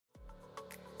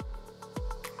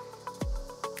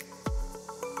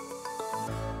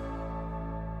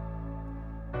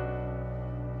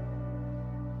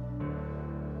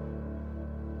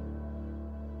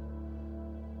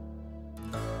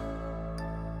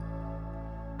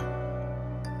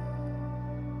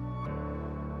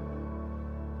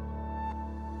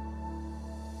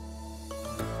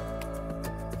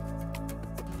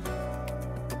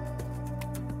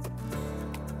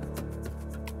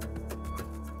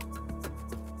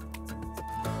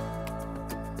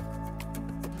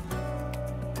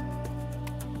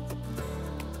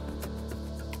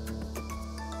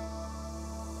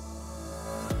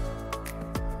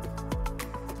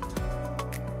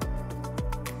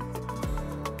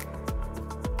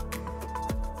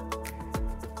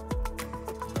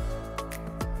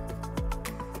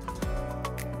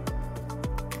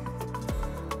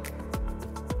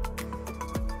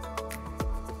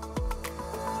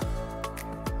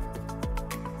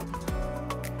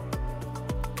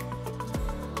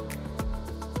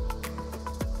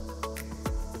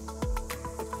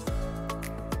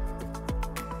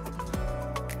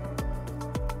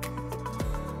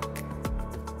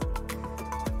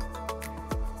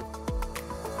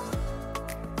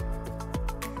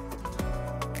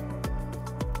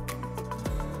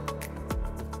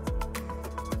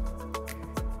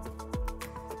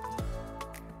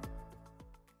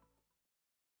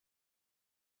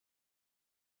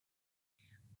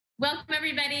Welcome,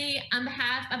 everybody. On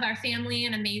behalf of our family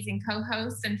and amazing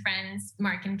co-hosts and friends,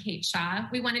 Mark and Kate Shaw,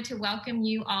 we wanted to welcome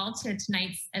you all to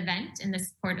tonight's event in the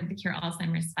support of the Cure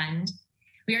Alzheimer's Fund.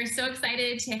 We are so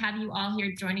excited to have you all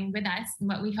here joining with us in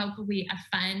what we hope will be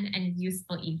a fun and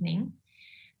useful evening.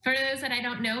 For those that I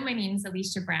don't know, my name is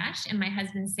Alicia Brasch, and my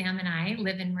husband Sam and I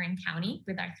live in Marin County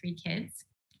with our 3 kids.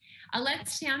 I'll let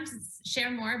Sam share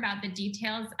more about the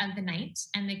details of the night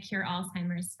and the Cure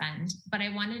Alzheimer's Fund, but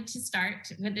I wanted to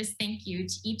start with this thank you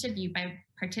to each of you by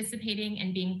participating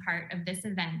and being part of this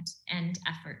event and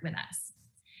effort with us.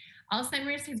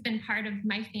 Alzheimer's has been part of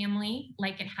my family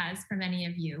like it has for many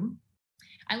of you.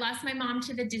 I lost my mom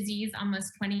to the disease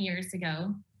almost 20 years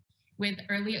ago with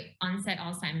early onset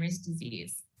Alzheimer's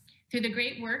disease. Through the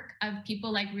great work of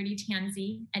people like Rudy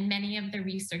Tanzi and many of the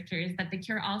researchers that the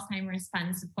Cure Alzheimer's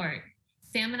Fund support,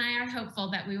 Sam and I are hopeful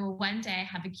that we will one day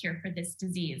have a cure for this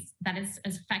disease that has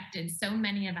affected so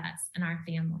many of us and our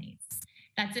families.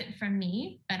 That's it from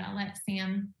me, but I'll let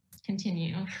Sam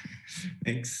continue.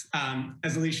 Thanks.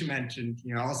 As Alicia mentioned,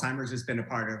 Alzheimer's has been a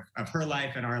part of her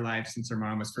life and our life since her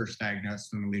mom was first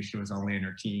diagnosed when Alicia was only in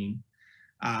her teen.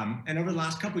 And over the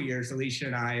last couple of years, Alicia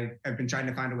and I have been trying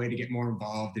to find a way to get more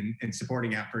involved in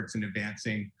supporting efforts and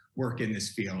advancing work in this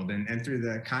field. And through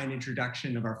the kind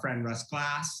introduction of our friend Russ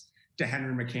Glass to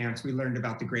Henry McCants, we learned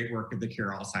about the great work of the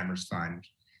Cure Alzheimer's Fund.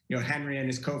 Henry and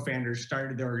his co-founders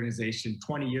started the organization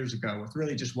 20 years ago with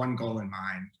really just one goal in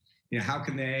mind. How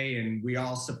can they and we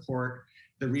all support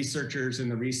the researchers and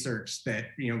the research that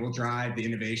will drive the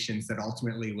innovations that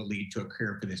ultimately will lead to a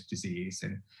cure for this disease.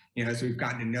 And as we've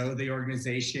gotten to know the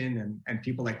organization and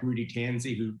people like Rudy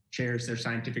Tanzi, who chairs their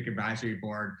scientific advisory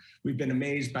board, we've been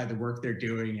amazed by the work they're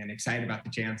doing and excited about the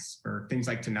chance for things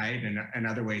like tonight and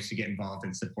other ways to get involved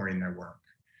in supporting their work.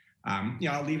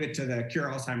 I'll leave it to the Cure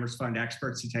Alzheimer's Fund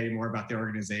experts to tell you more about the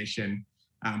organization,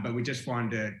 but we just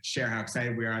wanted to share how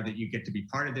excited we are that you get to be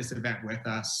part of this event with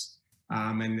us.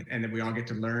 And that we all get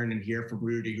to learn and hear from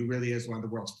Rudy, who really is one of the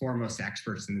world's foremost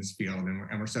experts in this field.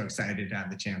 And we're so excited to have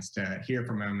the chance to hear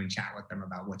from him and chat with them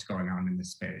about what's going on in this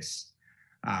space.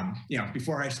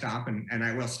 Before I stop, and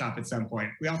I will stop at some point,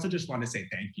 we also just want to say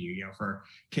thank you, for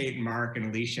Kate and Mark and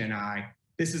Alicia and I.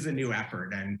 This is a new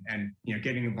effort and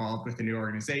getting involved with a new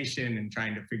organization and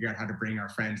trying to figure out how to bring our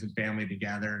friends and family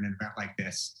together in an event like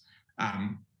this.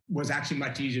 Was actually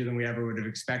much easier than we ever would have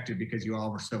expected because you all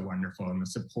were so wonderful, and the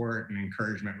support and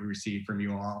encouragement we received from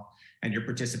you all and your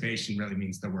participation really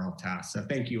means the world to us. So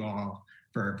thank you all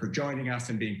for joining us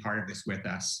and being part of this with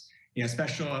us.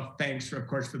 Special thanks, of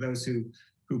course, for those who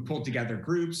pulled together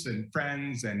groups and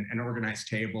friends and organized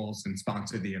tables and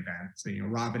sponsored the event. So,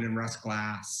 Robin and Russ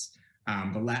Glass,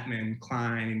 the Letman,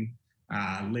 Klein,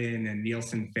 Lynn and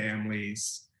Nielsen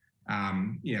families,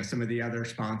 some of the other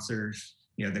sponsors,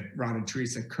 the Ron and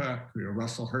Teresa Cook,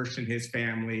 Russell Hirsch and his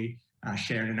family,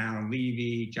 Sharon and Alan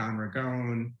Levy, John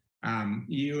Ragone,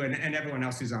 you and everyone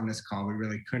else who's on this call. We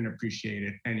really couldn't appreciate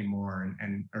it anymore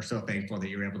and are so thankful that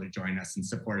you were able to join us and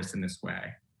support us in this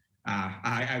way.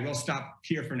 I will stop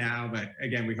here for now, but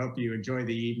again, we hope you enjoy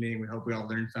the evening. We hope we all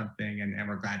learned something and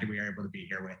we're glad that we are able to be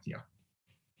here with you.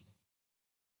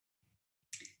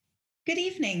 Good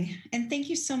evening, and thank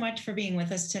you so much for being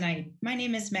with us tonight. My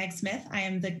name is Meg Smith. I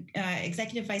am the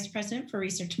Executive Vice President for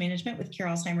Research Management with Cure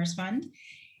Alzheimer's Fund.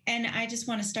 And I just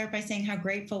want to start by saying how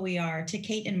grateful we are to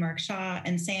Kate and Mark Shaw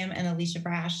and Sam and Alicia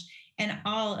Brasch and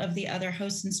all of the other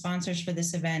hosts and sponsors for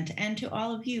this event, and to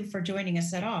all of you for joining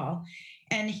us at all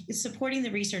and supporting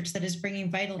the research that is bringing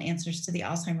vital answers to the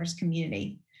Alzheimer's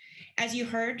community. As you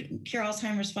heard, Cure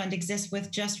Alzheimer's Fund exists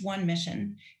with just one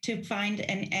mission: to find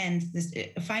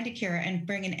a cure and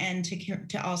bring an end to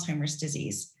Alzheimer's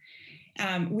disease.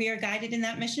 We are guided in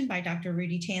that mission by Dr.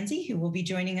 Rudy Tanzi, who will be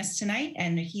joining us tonight,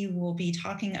 and he will be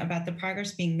talking about the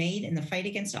progress being made in the fight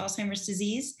against Alzheimer's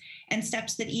disease and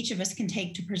steps that each of us can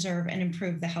take to preserve and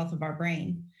improve the health of our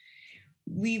brain.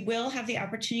 We will have the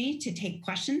opportunity to take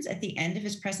questions at the end of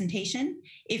his presentation.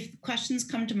 If questions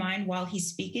come to mind while he's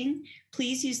speaking,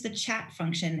 please use the chat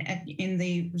function in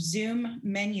the Zoom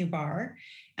menu bar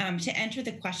to enter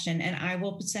the question, and I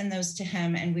will send those to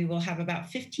him, and we will have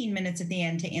about 15 minutes at the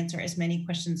end to answer as many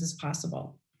questions as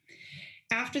possible.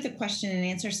 After the question and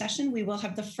answer session, we will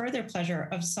have the further pleasure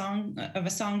of a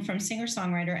song from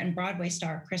singer-songwriter and Broadway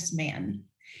star Chris Mann.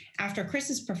 After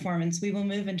Chris's performance, we will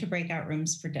move into breakout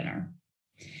rooms for dinner.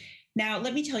 Now,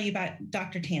 let me tell you about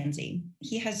Dr. Tanzi.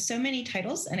 He has so many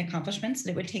titles and accomplishments that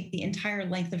it would take the entire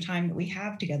length of time that we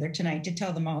have together tonight to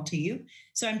tell them all to you.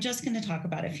 So I'm just going to talk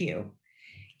about a few.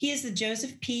 He is the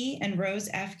Joseph P. and Rose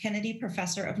F. Kennedy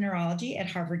Professor of Neurology at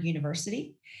Harvard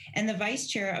University and the Vice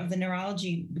Chair of the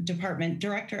Neurology Department,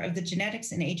 Director of the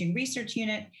Genetics and Aging Research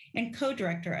Unit, and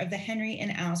Co-Director of the Henry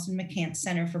and Allison McCants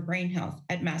Center for Brain Health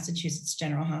at Massachusetts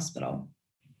General Hospital.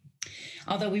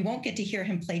 Although we won't get to hear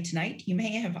him play tonight, you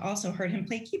may have also heard him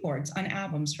play keyboards on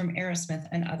albums from Aerosmith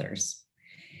and others.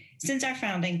 Since our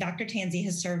founding, Dr. Tanzi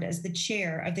has served as the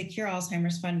chair of the Cure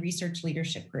Alzheimer's Fund Research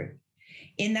Leadership Group.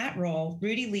 In that role,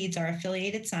 Rudy leads our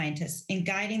affiliated scientists in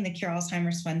guiding the Cure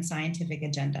Alzheimer's Fund scientific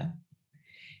agenda.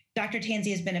 Dr.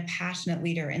 Tanzi has been a passionate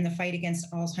leader in the fight against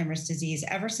Alzheimer's disease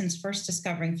ever since first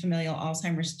discovering familial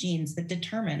Alzheimer's genes that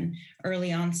determine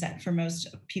early onset for most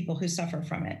people who suffer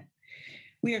from it.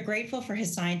 We are grateful for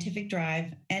his scientific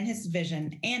drive and his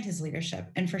vision and his leadership,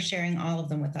 and for sharing all of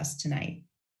them with us tonight.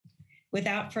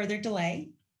 Without further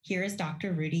delay, here is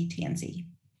Dr. Rudy Tanzi.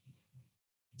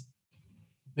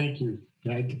 Thank you,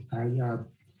 Meg.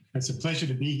 It's a pleasure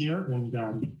to be here, and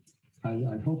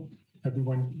I hope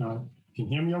everyone can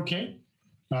hear me okay.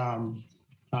 I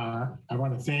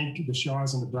want to thank the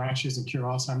Shaws and the Brashes and Cure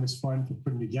Alzheimer's Fund for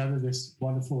putting together this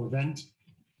wonderful event.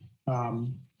 I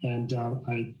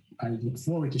look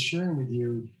forward to sharing with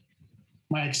you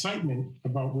my excitement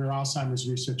about where Alzheimer's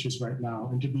research is right now.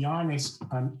 And to be honest,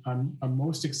 I'm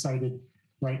most excited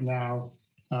right now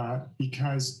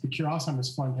because the Cure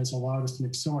Alzheimer's Fund has allowed us to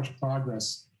make so much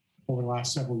progress over the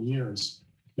last several years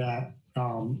that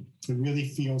it really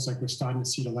feels like we're starting to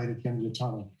see the light at the end of the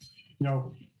tunnel. You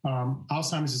know,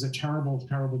 Alzheimer's is a terrible,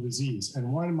 terrible disease.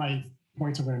 And one of my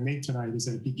points I'm going to make tonight is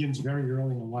that it begins very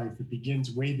early in life. It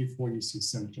begins way before you see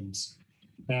symptoms.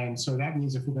 And so that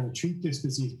means if we're going to treat this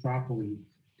disease properly,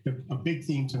 a big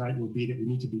theme tonight will be that we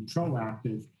need to be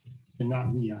proactive and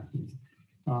not reactive.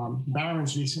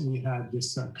 Barron's recently had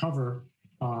this cover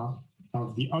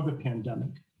of the other pandemic,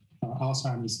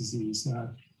 Alzheimer's disease,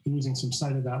 losing some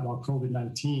sight of that while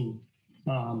COVID-19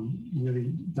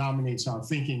 really dominates our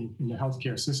thinking in the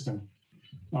healthcare system.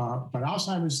 But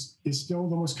Alzheimer's is still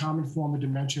the most common form of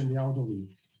dementia in the elderly.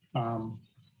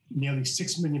 Nearly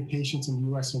 6 million patients in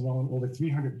the US alone, over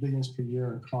 300 billion per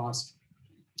year in cost.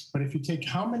 But if you take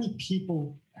how many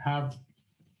people have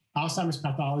Alzheimer's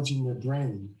pathology in their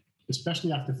brain,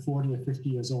 especially after 40 or 50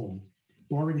 years old,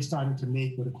 already starting to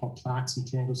make what are called plaques and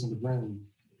tangles in the brain,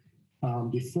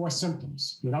 before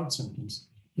symptoms, without symptoms,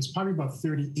 it's probably about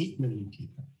 38 million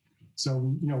people.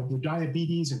 So, you know, with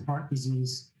diabetes and heart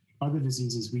disease, other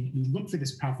diseases, we look for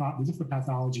this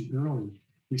pathology early.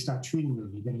 We start treating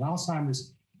early. But in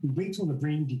Alzheimer's, we wait till the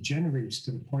brain degenerates to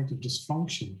the point of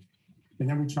dysfunction, and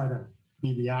then we try to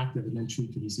be reactive and then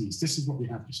treat the disease. This is what we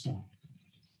have to stop.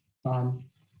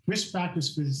 Risk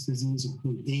factors for this disease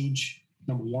include age,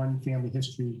 number one, family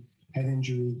history, head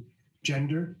injury,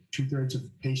 gender. 2/3 of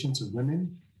patients are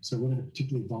women, so women are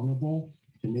particularly vulnerable,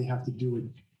 and they have to do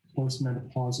with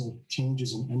postmenopausal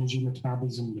changes in energy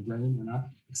metabolism in the brain. We're not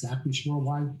exactly sure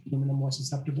why women are more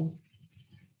susceptible.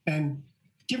 And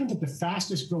given that the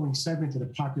fastest growing segment of the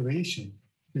population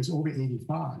is over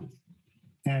 85,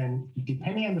 and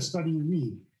depending on the study you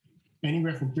read,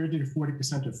 anywhere from 30 to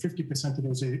 40% or 50% of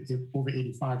those over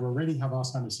 85 already have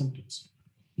Alzheimer's symptoms.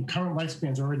 And current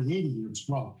lifespans are already 80 years.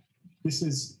 Well, this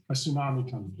is a tsunami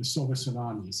coming, the silver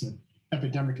tsunami. It's an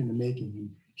epidemic in the making,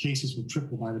 and cases will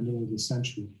triple by the middle of the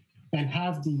century, and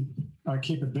have the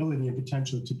capability and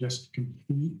potential to just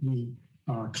completely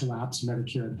collapse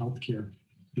Medicare and healthcare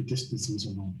with this disease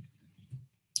alone.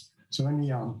 So let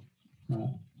me,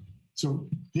 so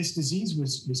this disease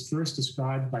was first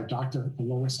described by Dr.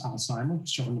 Alois Alzheimer,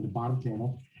 shown in the bottom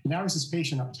panel. And that was this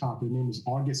patient up top. Her name is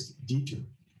August Dieter.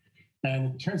 And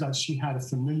it turns out she had a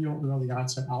familial early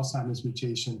onset Alzheimer's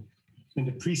mutation in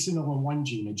the presenilin-1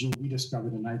 gene, a gene we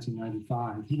discovered in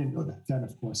 1995. He didn't know that then,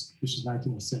 of course. This was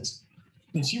 1906.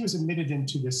 And she was admitted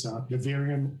into this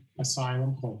Bavarian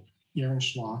asylum called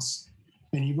Ehrenschloss.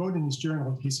 And he wrote in his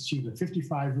journal, she was a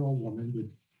 55-year-old woman with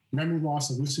memory loss,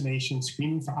 hallucinations,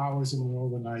 screaming for hours in the middle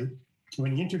of the night.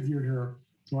 When he interviewed her,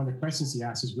 one of the questions he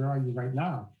asked is, "Where are you right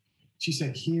now?" She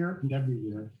said, "Here and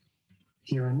everywhere,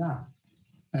 here and now."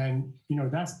 And, you know,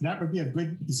 that would be a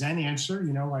good Zen answer.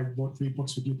 You know, I wrote 3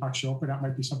 books with Deepak Chopra. That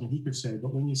might be something he could say.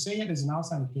 But when you say it as an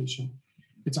Alzheimer's patient,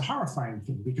 it's a horrifying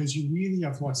thing because you really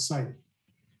have lost sight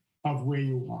of where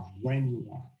you are, when you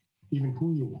are, even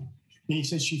who you are. And he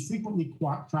says she frequently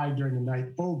cried during the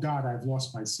night, "Oh God, I've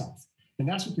lost myself." And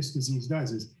that's what this disease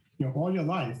does is, you know, all your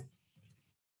life,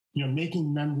 you know,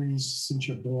 making memories since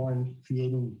you're born,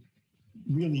 creating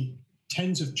really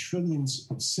tens of trillions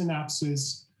of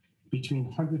synapses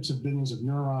between hundreds of billions of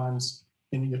neurons,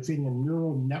 and you're creating a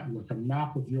neural network, a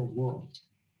map of your world.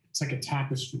 It's like a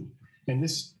tapestry. And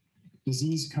this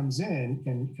disease comes in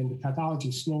and the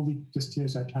pathology slowly just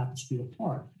tears that tapestry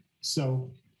apart. So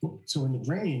in the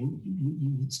brain,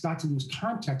 you start to lose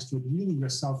context with really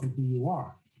yourself and who you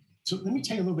are. So let me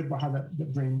tell you a little bit about how the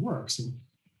brain works.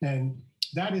 And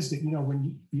that is that,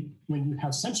 when you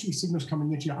have sensory signals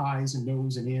coming into your eyes and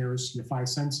nose and ears, your five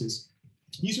senses,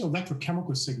 these are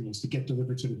electrochemical signals that get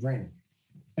delivered to the brain.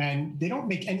 And they don't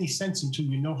make any sense until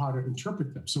you know how to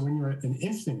interpret them. So when you're an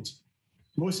infant,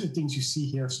 most of the things you see,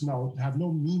 hear, smell have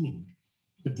no meaning.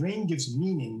 The brain gives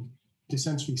meaning to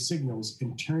sensory signals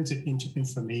and turns it into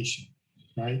information,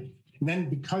 right? And then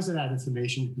because of that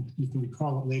information, you can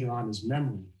recall it later on as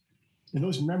memory. And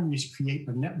those memories create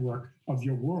a network of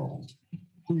your world,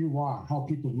 who you are, how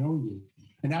people know you.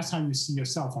 And that's how you see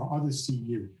yourself, how others see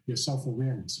you, your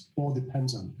self-awareness, all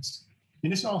depends on this.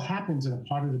 And this all happens in a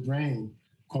part of the brain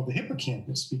called the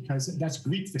hippocampus, because that's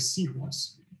Greek for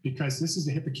seahorse, because this is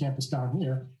the hippocampus down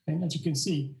here. And as you can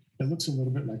see, it looks a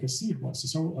little bit like a seahorse.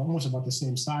 It's almost about the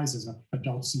same size as an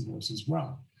adult seahorse as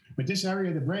well. But this area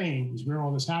of the brain is where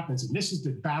all this happens. And this is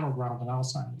the battleground of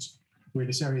Alzheimer's, where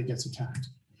this area gets attacked.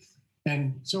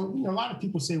 And so, a lot of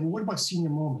people say, well, what about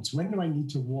senior moments? When do I need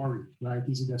to worry, right?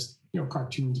 These are just,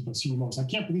 cartoons about senior moments. I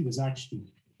can't believe there's actually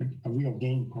a real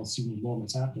game called Senior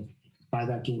Moments. I have to buy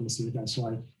that game to see what that's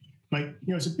like. But,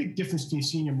 it's a big difference between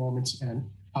senior moments and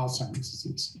Alzheimer's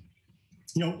disease.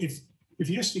 If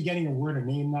you're just forgetting a word or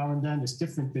name now and then, it's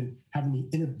different than having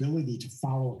the inability to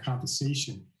follow a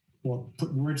conversation or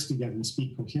put words together and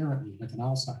speak coherently, like an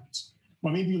Alzheimer's.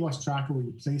 Or maybe you lost track of where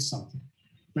you placed something.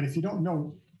 But if you don't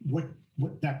know what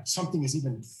that something is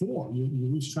even for, you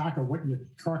lose track of what your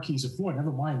car keys are for,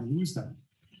 never mind lose them.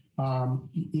 Or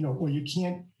you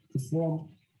can't perform,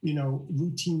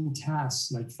 routine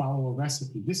tasks like follow a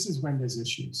recipe. This is when there's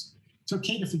issues. It's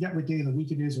okay to forget what day of the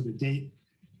week it is or the date,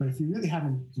 but if you're really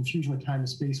having confusion with time and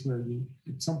space where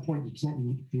at some point you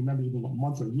can't remember even what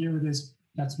month or year it is,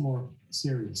 that's more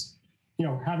serious.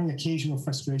 Having occasional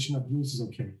frustration or blues is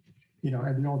okay,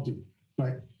 and we all do.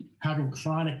 But having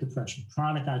chronic depression,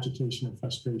 chronic agitation and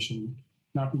frustration,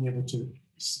 not being able to,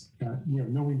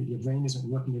 knowing that your brain isn't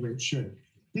working the way it should,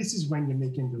 this is when you're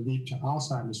making the leap to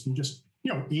Alzheimer's from just,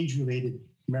 age-related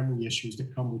memory issues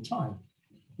that come with time.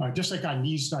 Just like our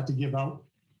knees start to give out,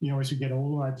 as we get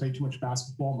older, I play too much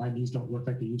basketball, my knees don't work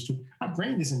like they used to. Our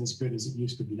brain isn't as good as it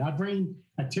used to be. Our brain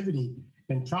activity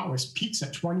and prowess peaks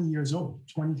at 20 years old,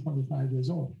 20, 25 years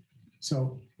old.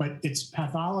 So, but it's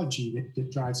pathology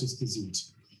that drives this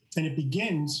disease. And it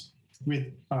begins with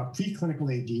preclinical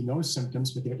AD, no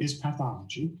symptoms, but there is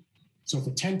pathology. So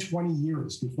for 10, 20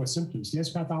 years before symptoms, there's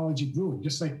pathology brewing,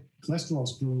 just like cholesterol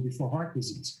is brewing before heart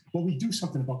disease. Well, we do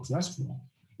something about cholesterol.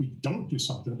 We don't do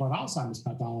something about Alzheimer's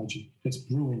pathology that's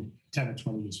brewing 10 or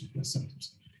 20 years before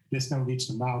symptoms. This then leads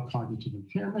to mild cognitive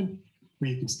impairment,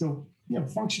 where you can still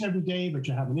function every day, but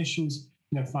you're having issues,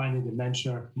 finding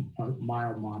dementia,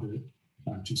 mild, moderate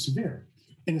to severe.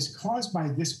 And it's caused by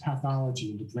this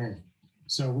pathology in the brain.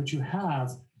 So what you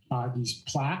have are these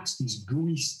plaques, these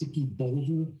gooey, sticky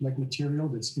boulder-like material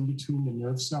that's in between the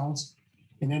nerve cells.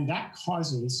 And then that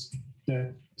causes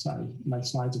sorry, my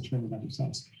slides are turning by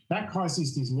themselves. That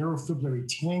causes these neurofibrillary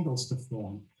tangles to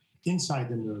form inside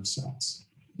the nerve cells.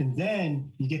 And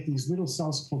then you get these little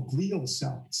cells called glial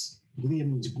cells. Glia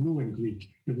means glue in Greek.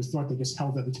 It was thought they just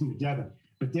held everything together.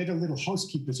 But they're the little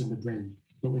housekeepers in the brain.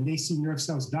 But when they see nerve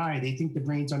cells die, they think the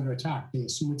brain's under attack. They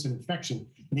assume it's an infection,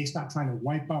 and they start trying to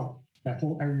wipe out that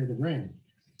whole area of the brain.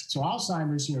 So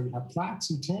Alzheimer's, you have plaques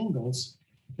and tangles,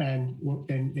 and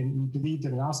we believe that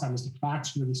in Alzheimer's, the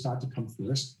plaques really start to come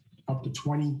first, up to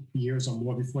 20 years or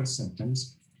more before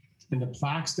symptoms. And the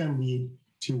plaques then lead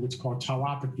to what's called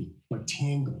tauopathy, or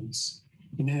tangles.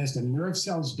 And then as the nerve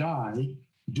cells die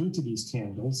due to these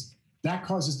tangles, that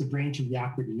causes the brain to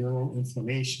react with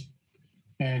neuroinflammation.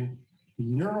 And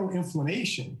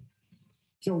neuroinflammation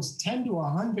kills 10 to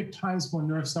 100 times more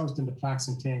nerve cells than the plaques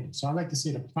and tangles. So I like to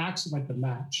say the plaques are like the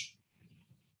match.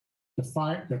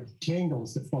 The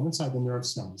tangles that form inside the nerve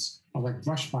cells are like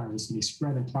brush fires, and they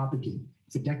spread and propagate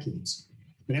for decades.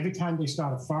 But every time they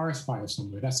start a forest fire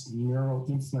somewhere, that's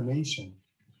neuroinflammation.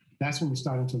 That's when you're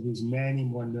starting to lose many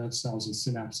more nerve cells and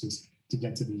synapses to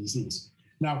get to the disease.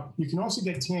 Now, you can also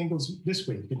get tangles this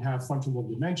way. You can have frontal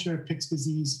lobe dementia, Pick's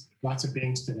disease, lots of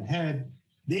bangs to the head.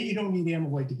 There, you don't need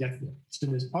amyloid to get there. So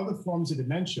there's other forms of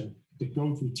dementia that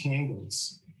go through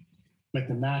tangles, but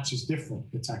the match is different.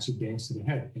 It's actually bangs to the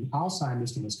head. In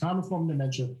Alzheimer's, the most common form of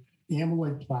dementia,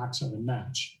 amyloid plaques are the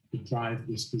match that drive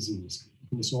this disease.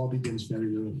 And this all begins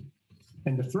very early.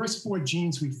 And the first 4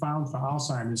 genes we found for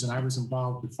Alzheimer's, and I was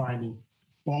involved with finding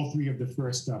all 3 of the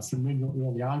first familial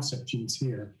early onset genes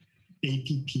here,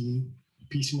 APP,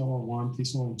 PCNOR1,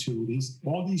 PCNOR2,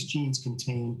 all these genes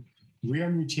contain rare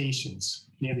mutations,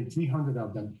 nearly 300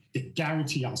 of them, that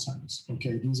guarantee Alzheimer's.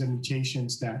 Okay, these are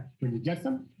mutations that when you get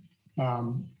them,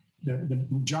 the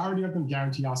majority of them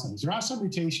guarantee Alzheimer's. There are some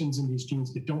mutations in these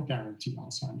genes that don't guarantee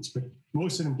Alzheimer's, but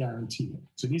most of them guarantee it.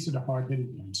 So these are the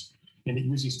hard-hitting ones, and it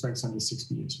usually strikes under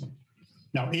 60 years old.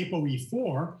 Now,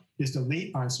 ApoE4 is the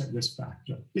late onset risk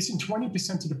factor. It's in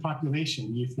 20% of the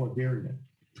population, the E4 variant,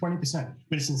 20%,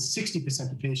 but it's in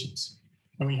 60% of patients.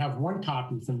 And we have one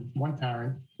copy from one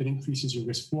parent that increases your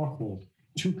risk fourfold.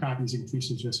 2 copies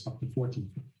increases risk up to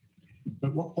 14-fold.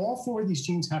 But what all 4 of these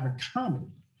genes have in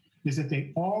common is that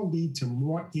they all lead to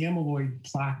more amyloid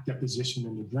plaque deposition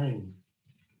in the brain,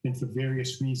 and for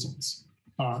various reasons.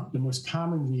 The most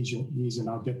common reason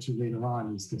I'll get to later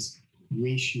on is this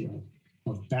ratio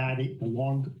of the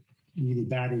long, really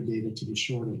bad A beta to the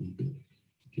shorter A beta.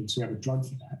 Okay, so we have a drug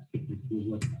for that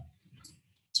we're working on.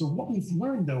 So what we've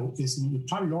learned, though, is, and you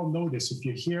probably all know this, if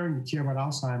you're here and you care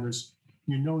about Alzheimer's,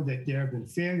 you know that there have been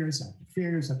failures after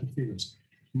failures after failures.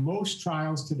 Most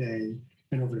trials today,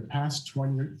 and over the past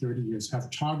 20 or 30 years,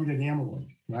 have targeted amyloid,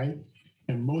 right?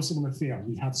 And most of them have failed.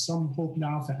 We have some hope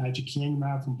now for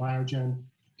aducanumab from Biogen,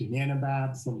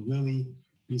 donanemab from Lilly.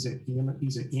 These are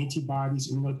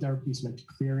antibodies, immunotherapies meant to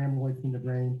clear amyloid from the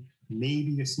brain.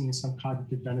 Maybe you're seeing some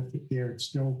cognitive benefit there. It's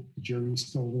still, the jury's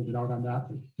still a little bit out on that,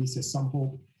 but at least there's some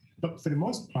hope. But for the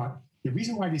most part, the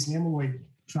reason why these amyloid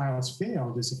trials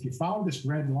failed is if you follow this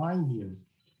red line here,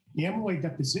 the amyloid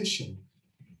deposition,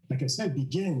 like I said,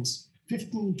 begins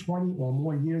 15, 20 or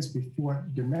more years before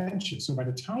dementia. So by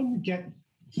the time you get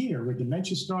here, where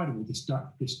dementia started with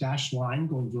this dashed line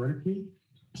going vertically,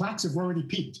 plaques have already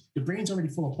peaked. The brain's already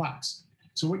full of plaques.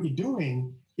 So what you're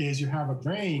doing is you have a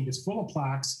brain that's full of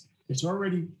plaques. It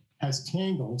already has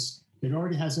tangles. It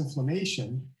already has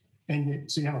inflammation.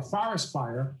 And so you have a forest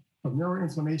fire of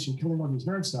neuroinflammation killing all these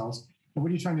nerve cells. And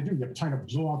what are you trying to do? You're trying to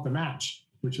blow out the match,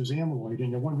 which was amyloid,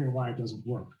 and you're wondering why it doesn't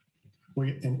work. Or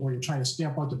you're trying to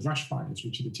stamp out the Brasch fibers,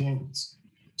 which are the tangles.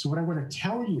 So what I'm going to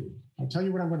tell you, I'll tell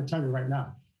you what I'm going to tell you right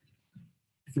now.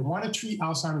 If you want to treat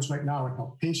Alzheimer's right now and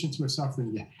help patients who are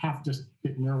suffering, you have to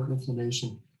get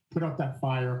neuroinflammation, put out that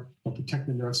fire, or protect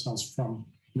the nerve cells from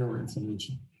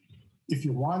neuroinflammation. If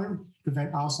you want to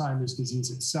prevent Alzheimer's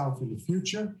disease itself in the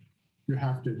future, you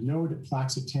have to know that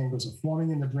plaques and tangles are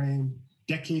forming in the brain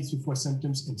decades before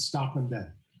symptoms and stop them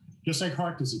then. Just like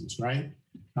heart disease, right?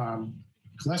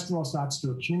 Cholesterol starts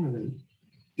to accumulate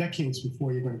decades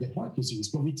before you're going to get heart disease,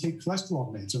 but we take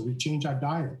cholesterol meds, or we change our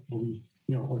diet, or we,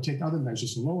 or take other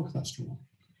measures to lower cholesterol.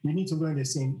 We need to learn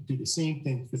do the same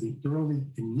thing for the early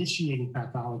initiating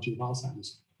pathology of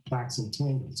Alzheimer's, plaques and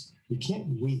tangles. We can't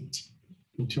wait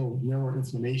until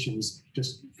neuroinflammation is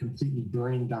just completely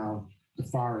burning down the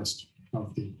forest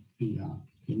of the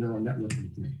neural network in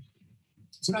the brain.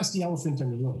 So that's the elephant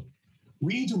in the room.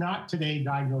 We do not today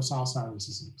diagnose Alzheimer's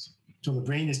disease until the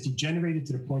brain is degenerated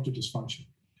to the point of dysfunction.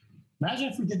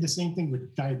 Imagine if we did the same thing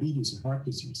with diabetes and heart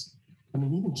disease. I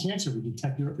mean, even cancer, we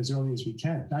detect it as early as we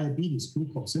can. Diabetes,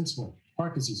 glucose, insulin,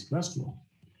 heart disease, cholesterol.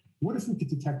 What if we could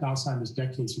detect Alzheimer's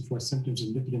decades before symptoms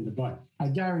and nip it in the bud? I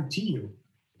guarantee you,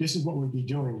 this is what we'll be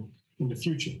doing in the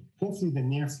future, hopefully the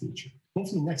near future.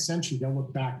 Hopefully next century, they'll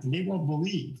look back and they won't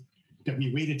believe that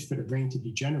we waited for the brain to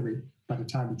degenerate by the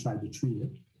time we tried to treat it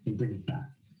and bring it back.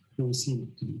 It will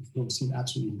seem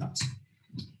absolutely nuts.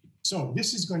 So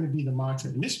this is going to be the mantra.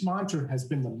 And this mantra has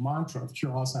been the mantra of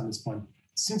Cure Alzheimer's Fund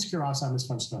since Cure Alzheimer's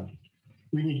Fund started.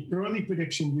 We need early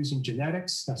prediction using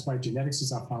genetics. That's why genetics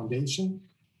is our foundation,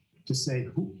 to say,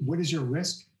 what is your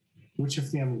risk? What's your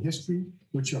family history?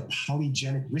 What's your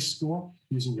polygenic risk score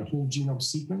using your whole genome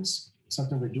sequence?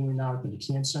 Something we're doing now at the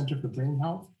McCann Center for Brain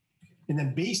Health. And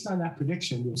then based on that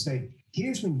prediction, we'll say,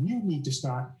 here's when you need to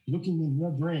start looking in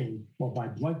your brain, or by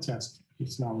blood test,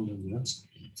 it's now in the works,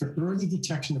 for early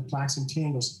detection of plaques and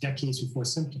tangles decades before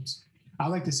symptoms. I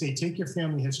like to say, take your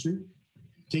family history,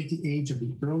 take the age of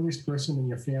the earliest person in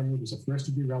your family who's a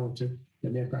first-degree relative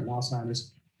that may have gotten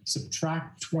Alzheimer's,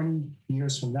 subtract 20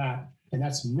 years from that, and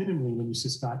that's minimally when you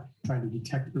should start trying to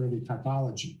detect early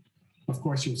pathology. Of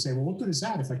course, you'll say, well, what good is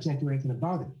that if I can't do anything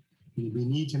about it? We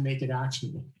need to make it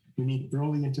actionable. We need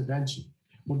early intervention.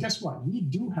 Well, guess what? We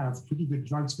do have pretty good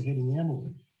drugs for hitting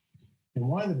amyloid. And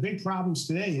one of the big problems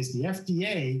today is the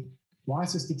FDA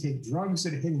wants us to take drugs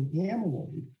that are hitting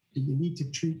amyloid that you need to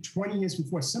treat 20 years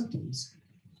before symptoms,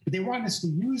 but they want us to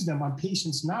use them on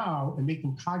patients now and make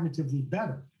them cognitively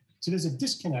better. So there's a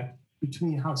disconnect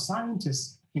between how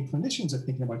scientists and clinicians are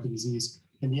thinking about the disease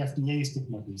and the FDA is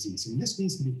thinking about the disease. And this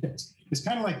needs to be fixed. It's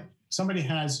kind of like somebody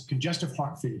has congestive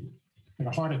heart failure and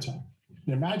a heart attack.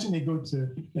 And imagine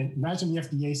imagine the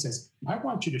FDA says, I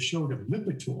want you to show that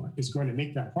Lipitor is going to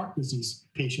make that heart disease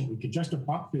patient with congestive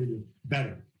heart failure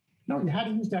better. No, you had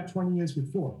to use that 20 years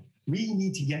before. We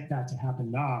need to get that to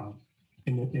happen now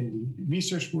in the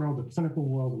research world, the clinical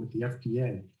world, and with the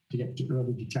FDA to get to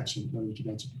early detection, early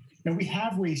intervention. And we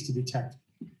have ways to detect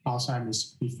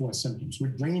Alzheimer's before symptoms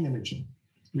with brain imaging.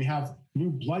 We have new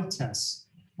blood tests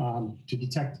to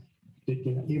detect that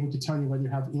they're able to tell you whether you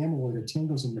have amyloid or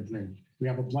tangles in the brain. We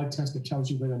have a blood test that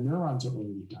tells you whether neurons are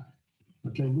already died.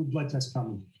 Okay, new blood tests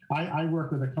coming. I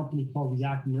work with a company called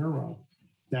React Neuro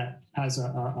that has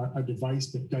a device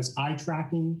that does eye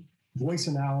tracking, voice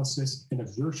analysis, and a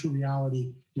virtual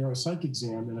reality neuropsych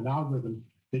exam and an algorithm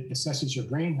that assesses your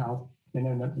brain health, and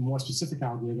then a more specific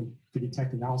algorithm for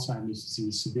detecting Alzheimer's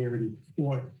disease severity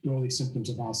or early symptoms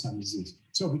of Alzheimer's disease.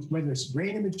 So whether it's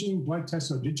brain imaging, blood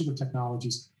tests, or digital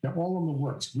technologies, they're all in the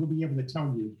works. We'll be able to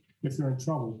tell you if you're in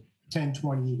trouble 10,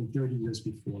 20, even 30 years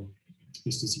before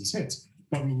this disease hits.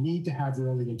 But we need to have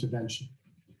early intervention.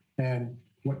 And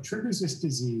what triggers this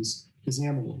disease is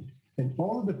amyloid. And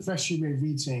all of the press you may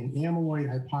read saying amyloid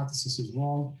hypothesis is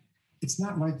wrong, it's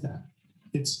not like that.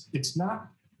 It's not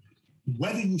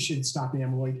whether you should stop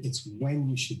amyloid, it's when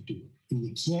you should do it. And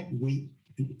you can't wait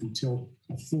until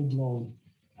a full-blown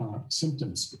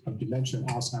symptoms of dementia and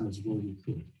Alzheimer's have already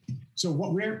occurred. So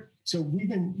we've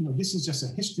been, this is just a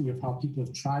history of how people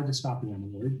have tried to stop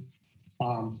amyloid.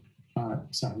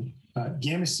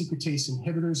 Gamma secretase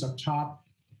inhibitors up top.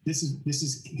 This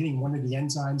is hitting one of the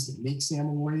enzymes that makes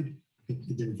amyloid.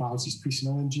 It involves these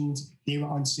presenilin genes. They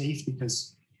were unsafe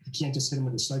because you can't just hit them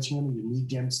with a sledgehammer. You need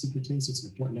gamma secretase. It's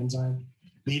an important enzyme.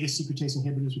 Beta secretase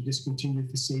inhibitors were discontinued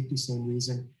for safety, same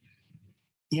reason.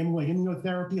 Amyloid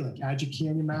immunotherapy like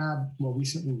aducanumab, more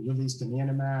recently released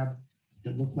donanemab,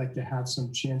 that looked like they have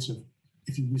some chance of,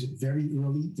 if you use it very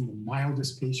early in the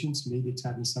mildest patients, maybe it's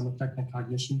having some effect on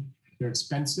cognition. They're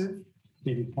expensive.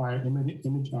 They require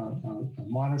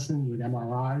monitoring with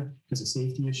MRI because of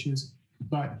safety issues,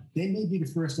 but they may be the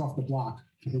first off the block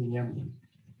for hitting amyloid.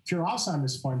 Cure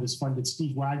Alzheimer's Fund has funded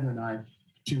Steve Wagner and I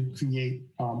to create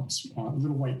a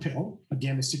little white pill, a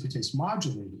gamma secretase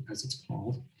modulator, as it's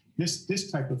called.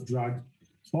 This type of drug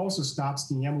also stops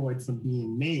the amyloid from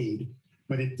being made,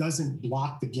 but it doesn't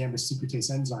block the gamma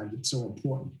secretase enzyme that's so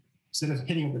important. Instead of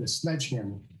hitting it with a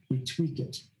sledgehammer, we tweak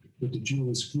it with the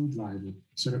jeweler's screwdriver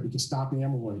so that we can stop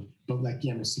amyloid, but let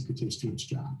gamma secretase do its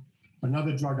job.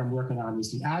 Another drug I'm working on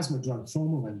is the asthma drug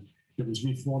formalin that was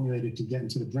reformulated to get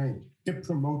into the brain. It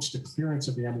promotes the clearance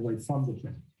of amyloid from the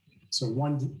brain. So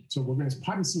we're going to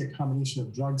probably see a combination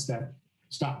of drugs that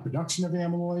stop production of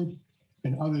amyloid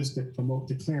and others that promote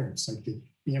the clearance, like the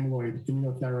amyloid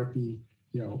immunotherapy,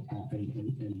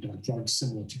 and drugs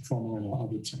similar to formalin or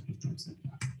other type of drugs like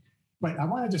that. But I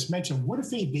want to just mention, what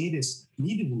if A-beta is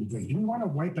needed in the brain? Do we want to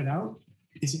wipe it out?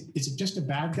 Is it just a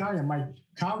bad guy? And my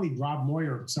colleague, Rob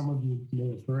Moyer, some of you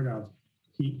may have heard of,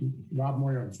 Rob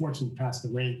Moyer unfortunately passed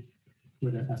away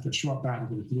after a short battle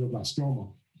with glioblastoma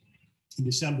in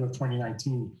December of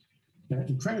 2019. An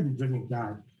incredibly brilliant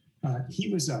guy.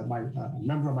 He was a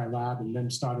member of my lab and then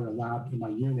started a lab in my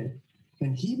unit.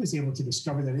 And he was able to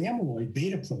discover that amyloid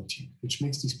beta protein, which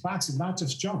makes these plaques, is not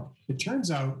just junk. It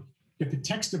turns out it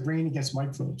protects the brain against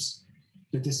microbes.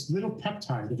 That this little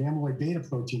peptide of amyloid beta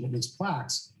protein that makes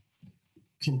plaques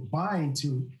can bind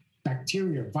to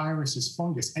bacteria, viruses,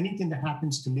 fungus, anything that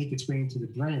happens to make its way into the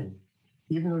brain,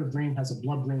 even though the brain has a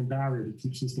blood-brain barrier that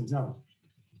keeps these things out.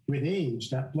 With age,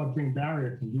 that blood-brain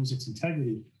barrier can lose its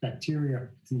integrity. Bacteria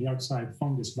from the outside,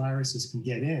 fungus, viruses can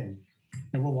get in.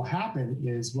 And what will happen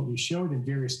is, what we showed in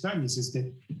various studies is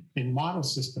that in model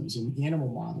systems, in animal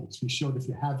models, we showed if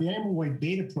you have the amyloid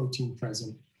beta protein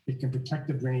present, it can protect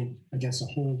the brain against a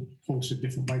whole host of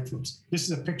different microbes. This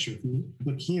is a picture. If you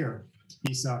look here,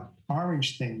 these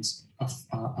orange things of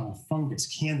fungus,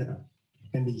 Candida.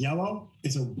 And the yellow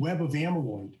is a web of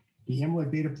amyloid. The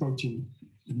amyloid beta protein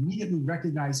immediately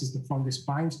recognizes the fungus,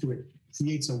 binds to it,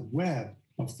 creates a web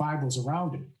of fibrils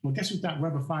around it. Well, guess what that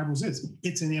web of fibrils is?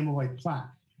 It's an amyloid plaque.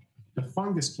 The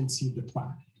fungus can see the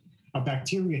plaque. A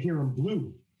bacteria here in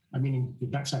blue,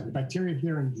 the bacteria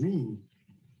here in green,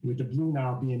 with the blue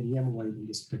now being the amyloid in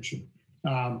this picture,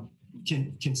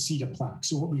 can see the plaque.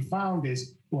 So what we found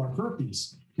is, or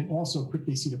herpes can also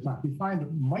quickly see the plaque. We find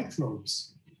that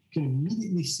microbes can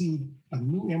immediately see a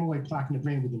new amyloid plaque in the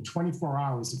brain within 24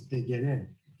 hours if they get in.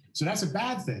 So that's a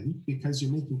bad thing because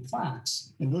you're making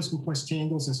plaques, and those can cause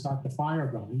tangles and start the fire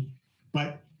going.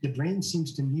 But the brain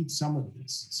seems to need some of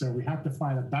this. So we have to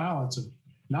find a balance of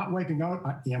not wiping out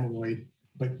amyloid,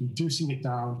 but reducing it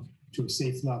down to a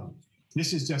safe level.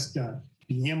 This is just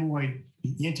the amyloid,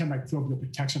 the antimicrobial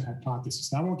protection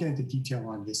hypothesis. Now, I won't get into detail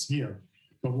on this here,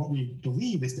 but what we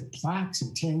believe is that plaques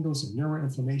and tangles and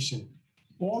neuroinflammation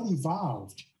all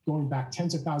evolved going back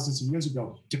tens of thousands of years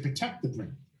ago to protect the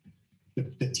brain.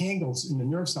 The tangles in the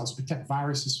nerve cells protect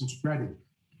viruses from spreading.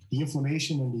 The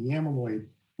inflammation and the amyloid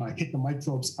hit the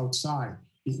microbes outside.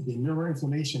 The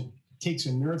neuroinflammation takes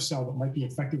a nerve cell that might be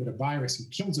infected with a virus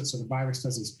and kills it so the virus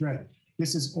doesn't spread.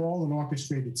 This is all an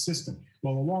orchestrated system.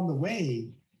 Well, along the way,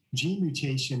 gene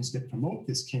mutations that promote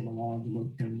this came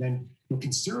along and then were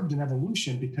conserved in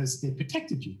evolution because they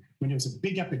protected you. When there was a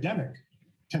big epidemic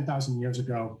 10,000 years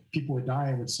ago, people were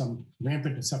dying with some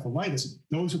rampant encephalitis.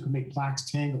 Those who could make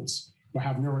plaques, tangles, or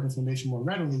have neuroinflammation more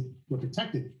readily were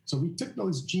protected. So we took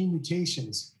those gene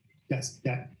mutations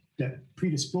that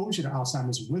predispose you to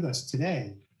Alzheimer's with us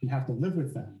today and have to live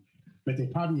with them. But they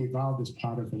probably evolved as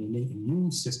part of an innate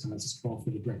immune system, as it's called, for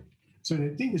the brain. So the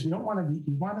thing is, we want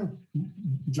to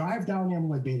drive down the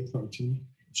amyloid beta protein.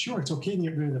 Sure, it's okay to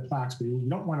get rid of the plaques, but we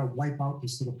don't want to wipe out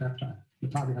this little peptide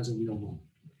that probably has a real role.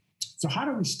 So how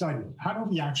do we study it? How do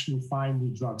we actually find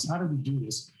new drugs? How do we do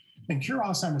this? And Cure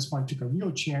Alzheimer's Fund took a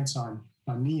real chance on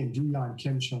me and Julian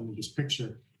Kim shown in this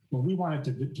picture when we wanted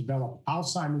to develop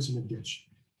Alzheimer's in a dish.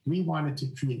 We wanted to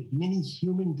create mini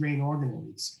human brain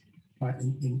organoids,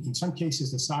 in some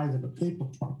cases the size of a paper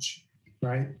punch,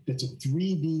 right? That's a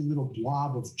 3D little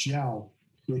blob of gel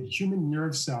with human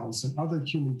nerve cells and other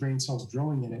human brain cells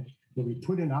growing in it, where we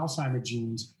put in Alzheimer's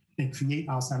genes and create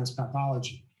Alzheimer's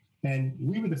pathology. And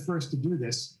we were the first to do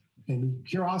this, and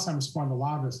Cure Alzheimer's Fund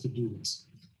allowed us to do this.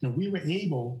 And we were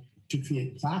able to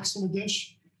create plaques in a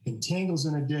dish, and tangles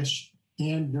in a dish,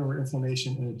 and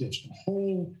neuroinflammation in a dish. The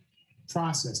whole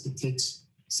process that takes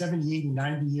 70, 80,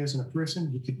 90 years in a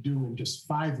person, we could do in just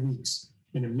 5 weeks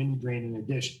in a mini brain in a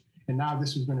dish. And now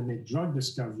this is going to make drug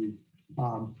discovery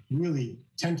really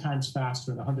 10 times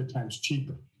faster and 100 times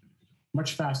cheaper,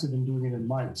 much faster than doing it in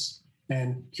mice.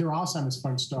 And Cure Alzheimer's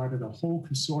Fund started a whole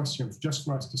consortium just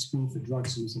for us to screen for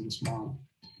drugs using this model.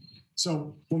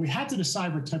 So when we had to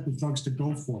decide what type of drugs to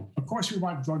go for, of course, we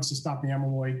want drugs to stop the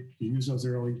amyloid. We use those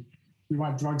early. We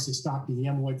want drugs to stop the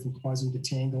amyloid from causing the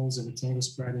tangles and the tangle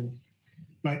spreading.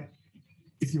 But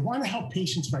if you want to help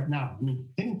patients right now, I mean,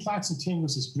 hitting plaques and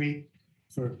tangles is great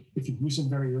for if you use them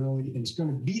very early, and it's going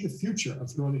to be the future of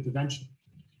early prevention.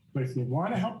 But if you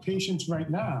want to help patients right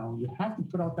now, you have to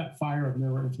put out that fire of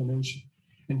neuroinflammation.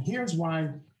 And here's why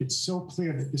it's so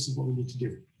clear that this is what we need to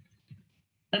do.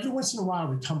 Every once in a while,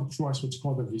 we come across what's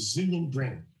called a resilient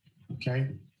brain,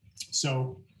 okay?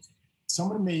 So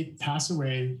someone may pass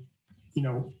away,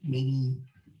 maybe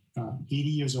 80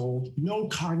 years old, no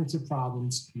cognitive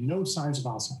problems, no signs of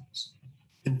Alzheimer's.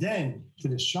 And then, to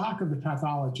the shock of the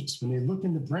pathologist, when they look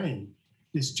in the brain,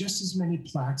 there's just as many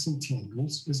plaques and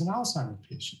tangles as an Alzheimer's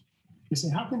patient. They say,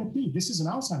 how can it be? This is an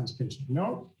Alzheimer's patient.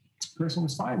 No, the person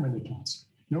was fine when they passed.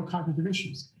 No cognitive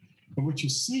issues. And what you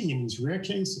see in these rare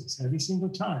cases every single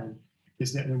time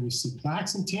is that when you see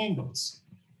plaques and tangles,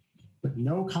 but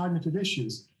no cognitive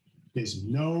issues, there's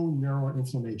no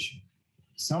neuroinflammation.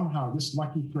 Somehow this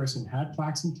lucky person had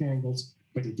plaques and tangles,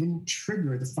 but it didn't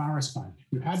trigger the forest fire.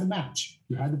 You had the match,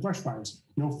 you had the brush fires,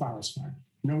 no forest fire,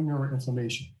 no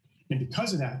neuroinflammation. And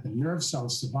because of that, the nerve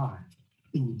cells survived,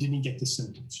 and you didn't get the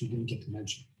symptoms, you didn't get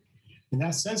dementia. And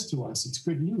that says to us, it's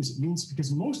good news. It means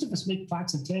because most of us make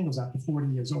plaques and tangles after 40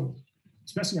 years old,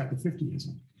 especially after 50 years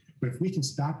old. But if we can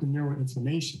stop the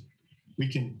neuroinflammation, we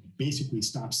can basically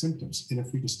stop symptoms. And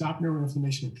if we can stop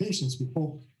neuroinflammation in patients, we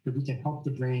hope that we can help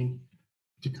the brain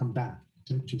to come back,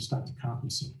 to start to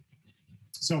compensate.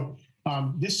 So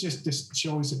this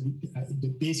shows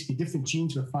that basically different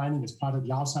genes we're finding as part of the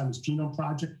Alzheimer's Genome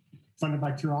Project, funded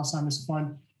by Cure Alzheimer's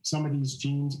Fund. Some of these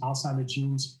genes, Alzheimer's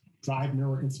genes, drive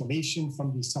neuroinflammation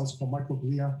from these cells called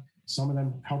microglia. Some of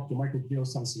them help the microglial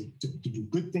cells to do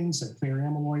good things like clear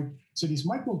amyloid. So these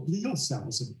microglial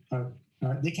cells,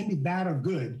 they can be bad or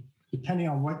good depending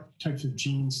on what types of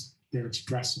genes they're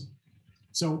expressing.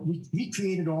 So we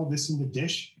created all this in the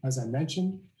dish, as I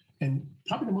mentioned. And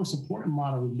probably the most important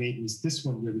model we made was this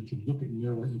one, where we can look at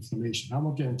neuroinflammation. I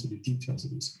won't get into the details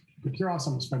of this, but Cure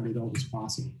Alzheimer's Fund made all this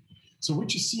possible. So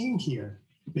what you're seeing here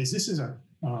is this is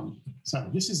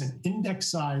an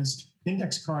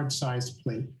index card-sized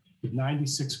plate with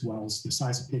 96 wells, the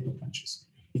size of paper punches.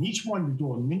 In each one, we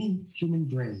do a mini human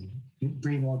brain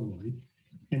organoid,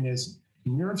 and there's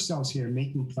nerve cells here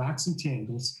making plaques and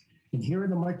tangles, and here are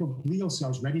the microglial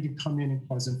cells ready to come in and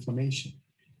cause inflammation.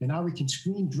 And now we can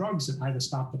screen drugs that either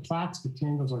stop the plaques, the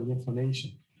tangles, or the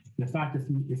inflammation. And in fact,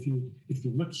 if you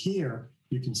look here,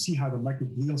 you can see how the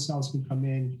microglial cells can come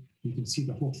in. You can see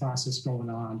the whole process going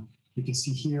on. You can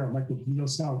see here a microglial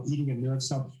cell eating a nerve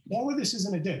cell. All of this is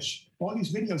in a dish. All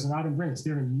these videos are not in brains.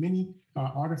 They're in mini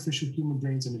artificial human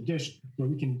brains in a dish where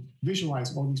we can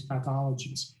visualize all these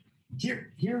pathologies.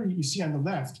 Here you see on the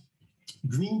left,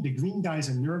 the green guys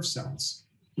are nerve cells.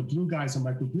 The blue guys are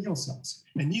microglial cells.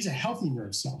 And these are healthy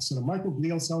nerve cells. So the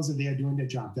microglial cells are there doing their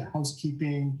job. They're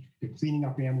housekeeping, they're cleaning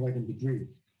up amyloid and debris.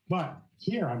 But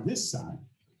here on this side,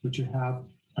 what you have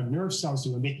are nerve cells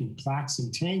that are making plaques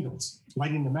and tangles,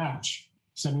 lighting the match,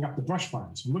 setting up the brush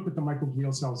fires. Look what the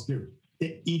microglial cells do.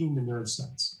 They're eating the nerve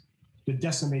cells. They're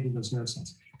decimating those nerve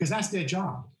cells because that's their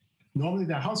job. Normally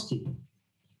they're housekeeping.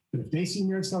 But if they see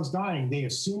nerve cells dying, they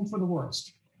assume for the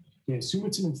worst. They assume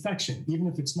it's an infection, even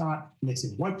if it's not. And they say,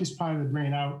 wipe this part of the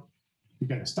brain out. We've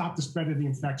got to stop the spread of the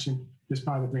infection. This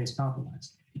part of the brain is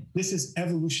compromised. This is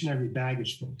evolutionary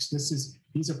baggage, folks.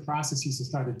 These are processes that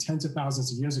started tens of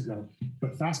thousands of years ago.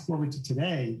 But fast forward to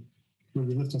today, where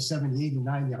we live till 70, 80,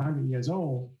 90, 100 years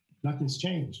old, nothing's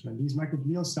changed. When these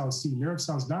microglial cells see nerve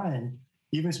cells dying,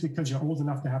 even if it's because you're old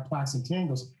enough to have plaques and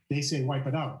tangles, they say wipe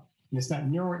it out. And it's that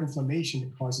neuroinflammation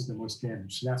that causes the most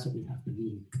damage. So that's what we have to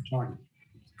really target.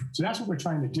 So that's what we're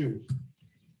trying to do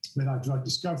with our drug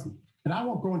discovery. And I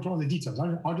won't go into all the details.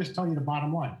 I'll just tell you the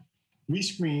bottom line. We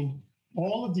screened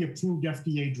all of the approved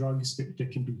FDA drugs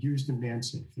that can be used in man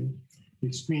safely.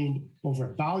 We screened over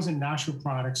 1,000 natural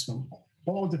products from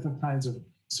all different kinds of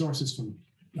sources, from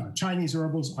Chinese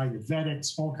herbals,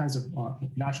 Ayurvedics, all kinds of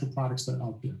natural products that are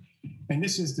out there. And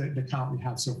this is the count we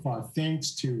have so far,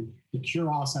 thanks to the Cure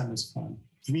Alzheimer's Fund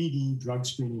 3D drug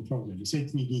screening program. We say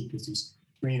 3D because these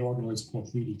brain organoids are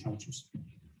called 3D cultures.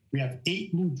 We have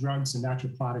 8 new drugs and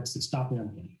natural products that stop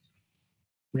amyloid.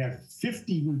 We have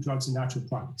 50 new drugs and natural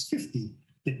products, 50,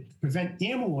 that prevent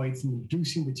amyloid from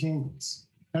inducing the tangles.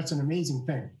 That's an amazing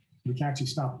thing. We can actually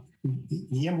stop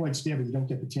the amyloid's there, but you don't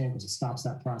get the tangles. It stops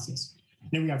that process.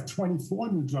 Then we have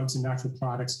 24 new drugs and natural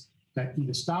products that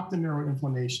either stop the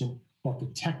neuroinflammation or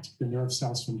protect the nerve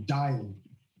cells from dying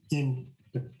in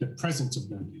the presence of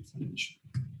neuroinflammation.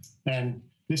 And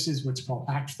this is what's called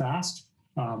Act Fast,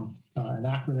 an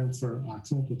acronym for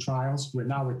clinical trials, where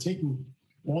now we're taking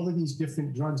all of these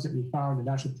different drugs that we found in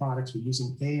natural products. We're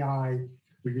using AI,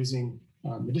 we're using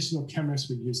medicinal chemists,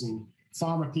 we're using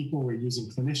pharma people, we're using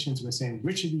clinicians. We're saying,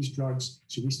 which of these drugs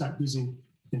should we start using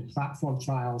in platform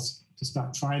trials to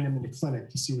start trying them in the clinic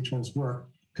to see which ones work?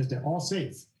 Because they're all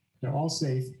safe. They're all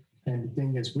safe. And the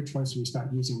thing is, which ones do we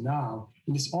start using now?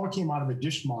 And this all came out of a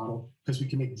dish model because we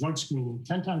can make drug screening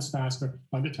 10 times faster,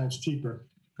 100 times cheaper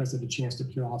because of the chance to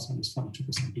Cure Alzheimer's Fund took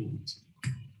us on doing this.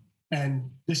 And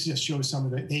this just shows some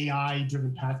of the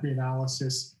AI-driven pathway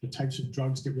analysis, the types of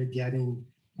drugs that we're getting,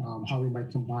 how we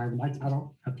might combine them. I don't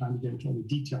have time to get into all the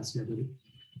details here, but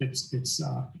it's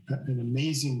an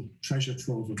amazing treasure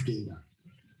trove of data.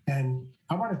 And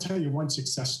I want to tell you one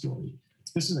success story.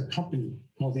 This is a company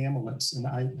called Amylyx, and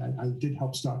I did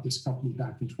help start this company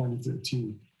back in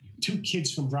 2013. 2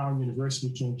 kids from Brown University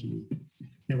came to me.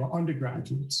 They were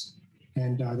undergraduates,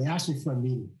 and they asked me for a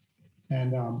meeting.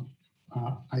 And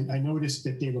I noticed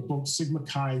that they were both Sigma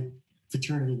Chi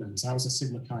fraternity members. I was a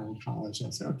Sigma Chi in college. And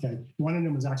I said, okay. One of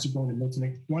them was actually going to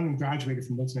Milton. One of them graduated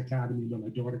from Milton Academy where my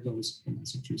daughter goes in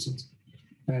Massachusetts.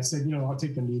 And I said, I'll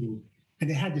take the meeting. And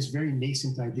they had this very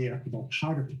nascent idea about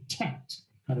how to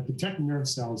protect nerve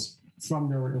cells from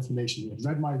neuroinflammation. They had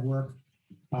read my work.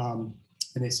 And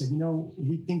they said,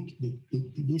 we think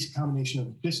this combination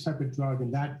of this type of drug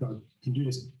and that drug can do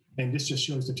this. And this just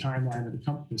shows the timeline of the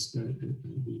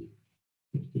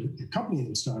company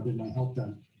they started, and I helped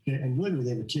them. And literally,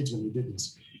 they were kids when we did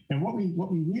this. And what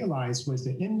we realized was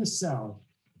that in the cell,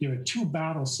 there are 2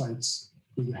 battle sites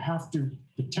where you have to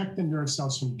protect the nerve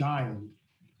cells from dying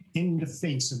in the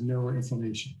face of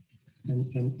neuroinflammation.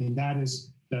 And that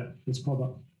is what's called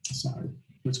the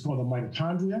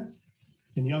mitochondria,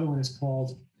 and the other one is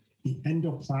called the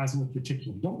endoplasmic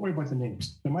reticulum. Don't worry about the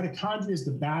names. The mitochondria is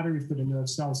the battery for the nerve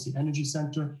cells, the energy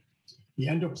center. The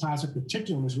endoplasmic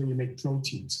reticulum is where you make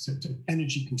proteins. It's an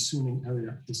energy-consuming area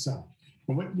of the cell.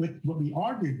 And what we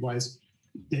argued was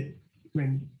that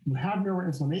when you have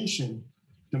neuroinflammation,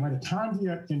 the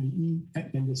mitochondria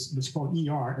and this what's called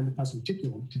ER, endoplasmic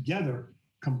reticulum, together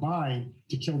combine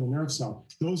to kill the nerve cell.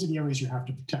 Those are the areas you have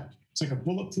to protect. It's like a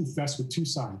bulletproof vest with 2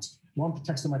 sides. One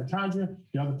protects the mitochondria,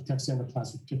 the other protects the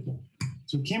endoplasmic reticulum.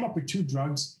 So we came up with 2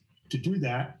 drugs to do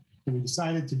that, and we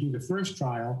decided to do the first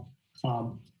trial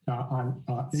on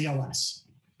ALS,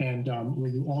 and where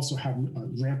you also have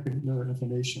rampant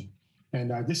neuroinflammation.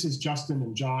 And this is Justin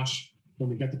and Josh when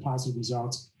we get the positive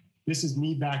results. This is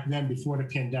me back then before the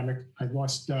pandemic. I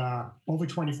lost over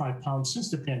 25 pounds since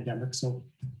the pandemic, so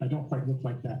I don't quite look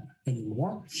like that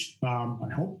anymore, I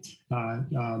hope.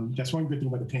 That's one good thing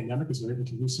about the pandemic is we're able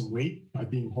to lose some weight by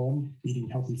being home, eating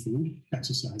healthy food,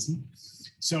 exercising.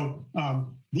 So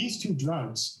these two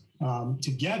drugs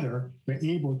together were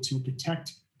able to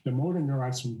protect the motor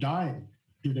neurons from dying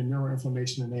due to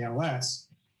neuroinflammation in ALS.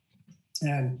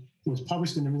 And it was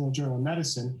published in the New England Journal of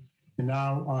Medicine. And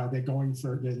now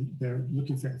they're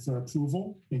looking for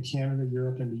approval in Canada,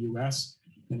 Europe, and the US,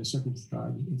 and it's looking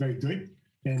very good.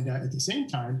 And at the same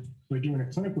time, we're doing a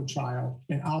clinical trial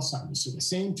in Alzheimer's. So the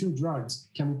same two drugs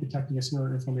can be protecting against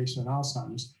neuroinflammation and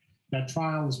Alzheimer's. That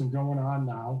trial has been going on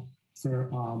now for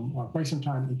quite some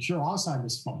time. The Cure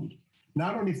Alzheimer's Fund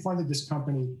not only funded this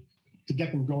company to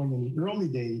get them going in the early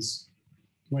days,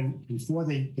 before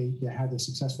they had a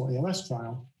successful ALS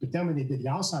trial, but then when they did the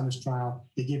Alzheimer's trial,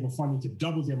 they gave them funding to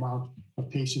double the amount of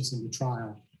patients in the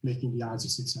trial, making the odds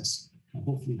of success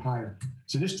hopefully higher.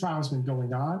 So this trial has been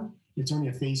going on. It's only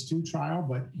a phase 2 trial,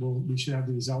 but we should have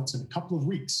the results in a couple of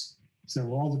weeks. So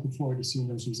we're all looking forward to seeing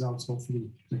those results, hopefully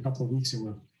in a couple of weeks,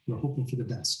 and we're hoping for the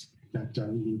best, that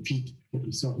we repeat what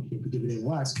we saw with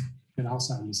ALS and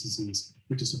Alzheimer's disease,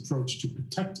 which is an approach to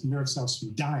protect nerve cells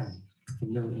from dying from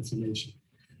neuroinflammation.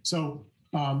 So,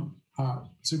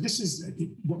 so this is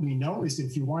what we know is that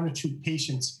if you want to treat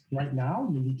patients right now,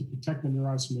 you need to protect the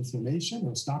neurons from inflammation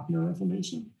or stop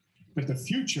neuroinflammation. But the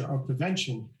future of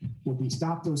prevention will be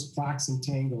stop those plaques and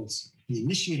tangles, the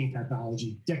initiating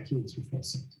pathology, decades before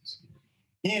symptoms.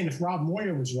 And if Rob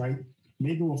Moyer was right,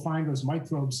 maybe we'll find those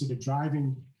microbes that are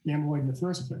driving amyloid in the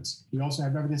first place. We also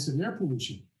have evidence that air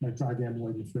pollution might drive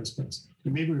amyloid in the first place.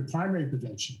 And maybe with primary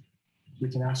prevention, we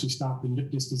can actually stop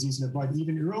this disease in the blood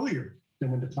even earlier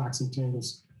than when the plaques and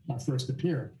tangles first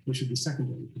appear, which would be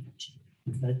secondary prevention.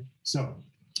 Okay, so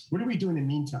what are we doing in the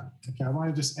meantime? Okay, I want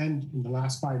to just end in the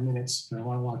last 5 minutes, and I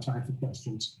want a lot of time for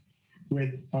questions,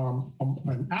 with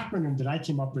an acronym that I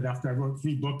came up with after I wrote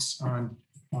 3 books on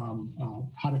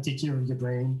how to take care of your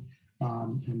brain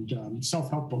and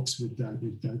self-help books with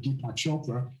Deepak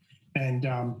Chopra, and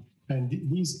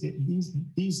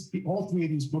all 3 of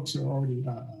these books are already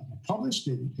published,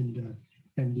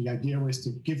 and the idea was to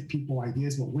give people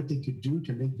ideas about what they could do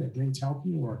to make their brains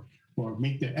healthier or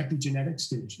make their epigenetics,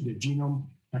 their genome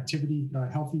activity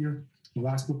healthier. The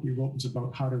last book we wrote was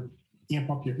about how to amp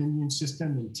up your immune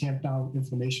system and tamp down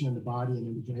inflammation in the body and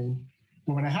in the brain.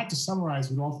 But when I had to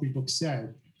summarize what all 3 books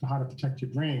said for how to protect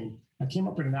your brain, I came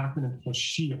up with an acronym called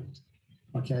SHIELD.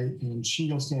 Okay, and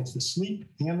SHIELD stands for sleep,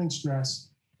 handling stress,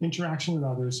 interaction with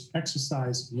others,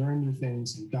 exercise, learn new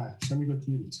things, and diet. So let me go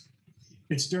through these.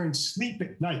 It's during sleep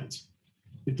at night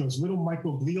that those little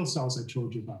microglial cells I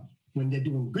told you about, when they're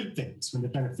doing good things, when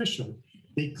they're beneficial,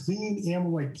 they clean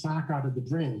amyloid plaque out of the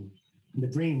brain, and the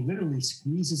brain literally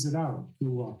squeezes it out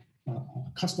through a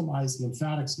customized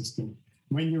lymphatic system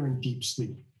when you're in deep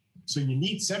sleep. So you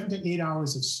need 7 to 8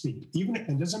 hours of sleep, and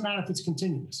it doesn't matter if it's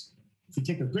continuous. If you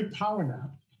take a good power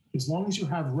nap, as long as you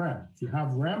have REM, if you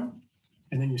have REM,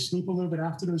 and then you sleep a little bit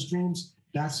after those dreams,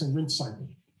 that's a rinse cycle.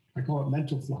 I call it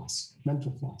mental floss,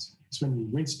 mental floss. It's when you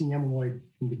rinse the amyloid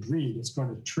and debris that's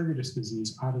going to trigger this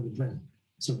disease out of the brain.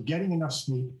 So getting enough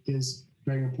sleep is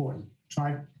very important.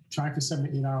 Try for 7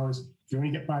 to 8 hours. If you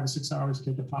only get 5 to 6 hours,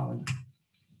 take a power nap.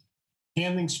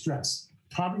 Handling stress,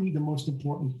 probably the most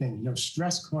important thing. You know,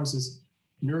 stress causes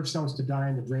nerve cells to die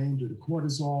in the brain due to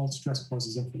cortisol. Stress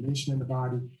causes inflammation in the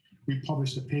body. We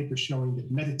published a paper showing that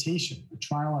meditation, a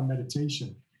trial on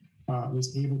meditation,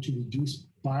 was able to reduce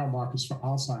biomarkers for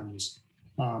Alzheimer's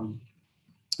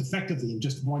effectively in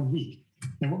just 1 week.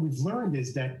 And what we've learned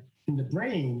is that in the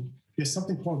brain, there's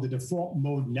something called the default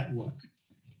mode network.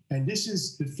 And this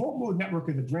is the default mode network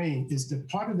of the brain is the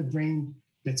part of the brain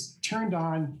that's turned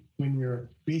on when you're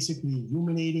basically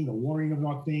ruminating or worrying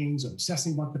about things, or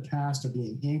obsessing about the past, or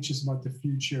being anxious about the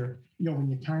future, you know, when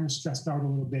you're kind of stressed out a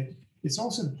little bit. It's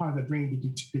also the part of the brain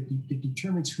that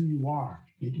determines who you are.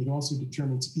 It also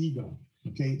determines ego.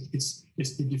 Okay, it's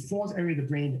the default area of the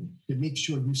brain that makes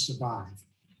sure you survive,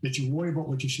 that you worry about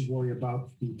what you should worry about,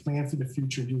 you plan for the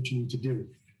future and do what you need to do.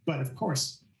 But of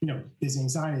course, you know, there's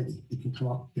anxiety that can come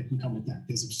up, that can come with that.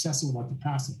 There's obsessing about the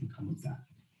past that can come with that.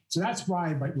 So that's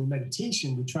why, with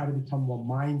meditation, we try to become more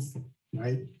mindful,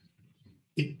 right?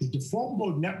 The default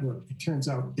mode network, it turns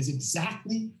out, is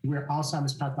exactly where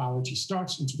Alzheimer's pathology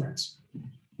starts and spreads.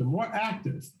 The more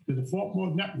active the default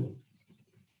mode network,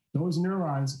 those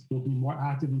neurons will be more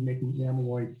actively making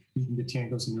amyloid, leading to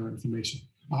tangles and neuroinflammation.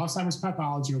 Alzheimer's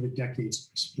pathology over decades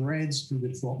spreads through the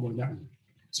default mode network.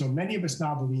 So many of us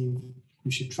now believe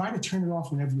you should try to turn it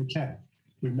off whenever you can,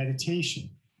 with meditation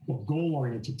or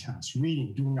goal-oriented tasks,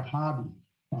 reading, doing a hobby,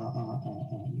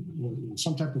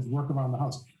 some type of work around the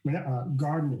house,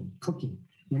 gardening, cooking.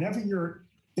 Whenever you're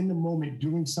in the moment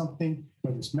doing something,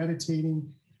 whether it's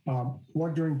meditating or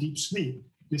during deep sleep,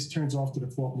 this turns off the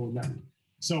default mode network.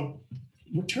 So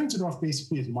what turns it off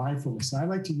basically is mindfulness. And I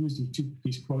like to use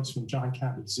these quotes from Jon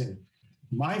Kabat-Zinn.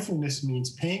 Mindfulness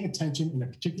means paying attention in a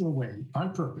particular way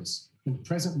on purpose in the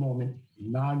present moment,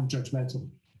 non-judgmentally.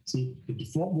 See, the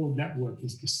default mode network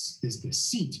is the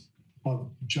seat of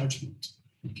judgment.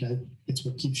 Okay, it's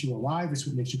what keeps you alive. It's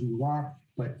what makes you who you are.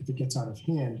 But if it gets out of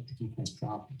hand, it can cause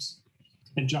problems.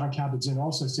 And Jon Kabat-Zinn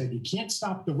also said, you can't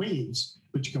stop the waves,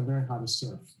 but you can learn how to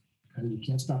surf. Okay? You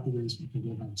can't stop the waves, but you can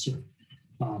learn how to surf.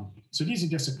 So these are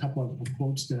just a couple of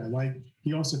quotes that I like.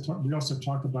 We also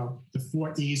talk about the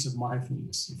 4 A's of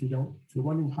mindfulness. If you're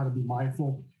wondering how to be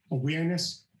mindful,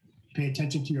 awareness, pay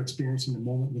attention to your experience in the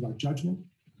moment without judgment.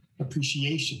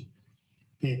 Appreciation,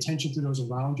 pay attention to those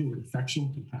around you with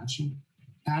affection, compassion.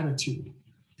 Attitude,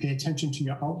 pay attention to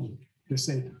your outlook. Just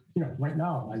say, right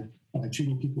now, am I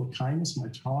treating people with kindness? Am I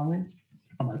tolerant?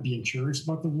 Am I being curious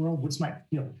about the world? What's my,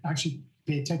 actually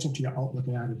pay attention to your outlook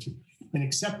and attitude. And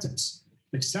acceptance,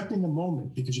 accepting the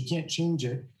moment because you can't change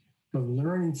it, but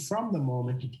learning from the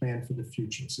moment to plan for the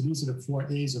future. So these are the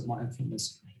 4 A's of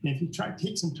mindfulness. And if you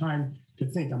take some time to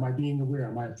think, am I being aware?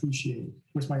 Am I appreciating?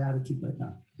 What's my attitude right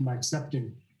now? Am I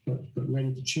accepting, but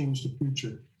ready to change the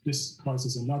future? This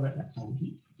causes another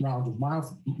round of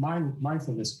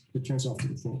mindfulness that turns off the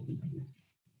default mode.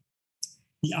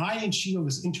 The I in shield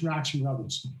is interaction with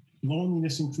others.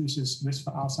 Loneliness increases risk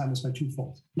for Alzheimer's by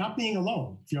 2-fold. Not being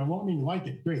alone. If you're alone and you like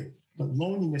it, great. But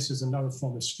loneliness is another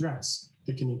form of stress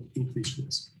that can increase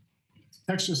risk.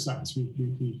 Exercise.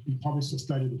 We published a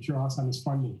study with Cure Alzheimer's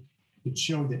Funding that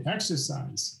showed that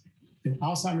exercise in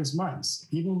Alzheimer's mice,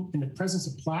 even in the presence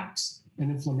of plaques and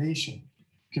inflammation,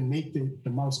 can make the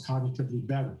mouse cognitively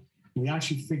better. We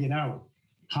actually figured out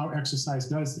how exercise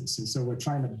does this. And so we're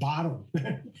trying to bottle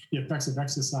the effects of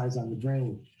exercise on the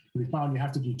brain. We found you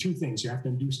have to do 2 things. You have to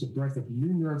induce the birth of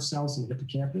new nerve cells in the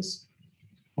hippocampus.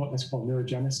 That's called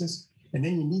neurogenesis. And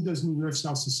then you need those new nerve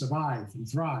cells to survive and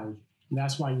thrive. And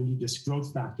that's why you need this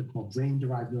growth factor called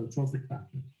brain-derived neurotrophic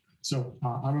factor. So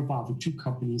I'm involved with 2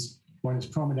 companies. One is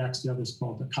Promedex, the other is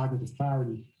called the Cognitive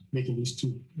Clarity, making these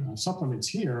 2 supplements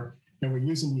here. And we're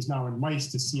using these now in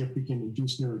mice to see if we can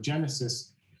induce neurogenesis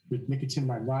with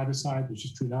nicotinamide riboside, which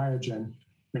is true niagen.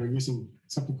 And we're using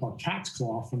something called cat's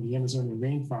claw from the Amazonian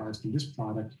rainforest in this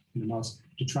product in the mouse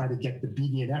to try to get the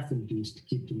BDNF induced to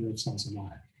keep the nerve cells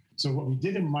alive. So what we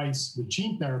did in mice with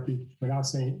gene therapy, we're now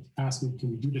asking,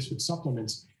 can we do this with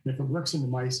supplements? And if it works in the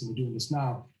mice, and we're doing this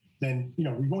now, then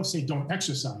we won't say don't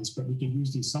exercise, but we can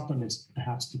use these supplements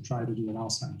perhaps to try to do an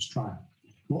Alzheimer's trial.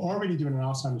 We're already doing an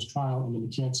Alzheimer's trial in the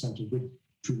McCann Center with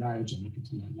true niagen,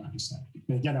 nicotinamide riboside.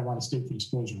 And again, I want to state for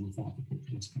disclosure involved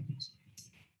with those companies.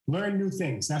 Learn new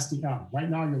things. That's the L. Right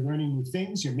now, you're learning new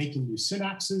things. You're making new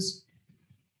synapses.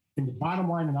 And the bottom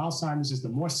line in Alzheimer's is the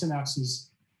more synapses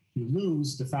you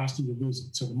lose, the faster you lose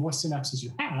it. So the more synapses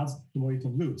you have, the more you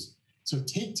can lose. So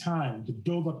take time to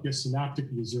build up your synaptic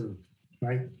reserve,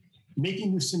 right?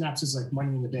 Making new synapses like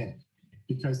money in the bank.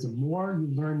 Because the more you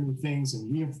learn new things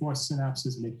and reinforce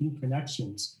synapses, make new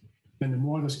connections, then the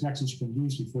more those connections you can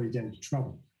lose before you get into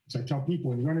trouble. So I tell people,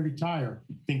 when you're going to retire,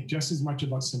 think just as much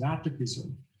about synaptic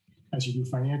reserve as you do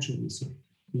financial reserve.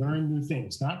 Learn new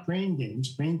things, not brain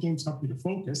games. Brain games help you to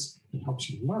focus. It helps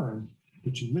you learn,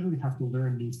 but you literally have to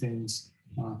learn new things.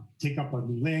 Take up a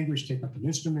new language, take up an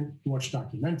instrument, watch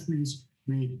documentaries,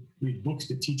 read books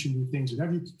that teach you new things,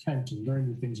 whatever you can to learn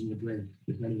new things in your brain.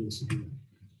 There's many ways to do that.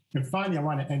 And finally, I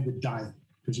want to end with diet,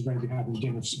 because you're going to be having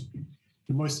dinner soon.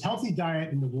 The most healthy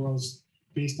diet in the world,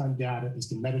 based on data, is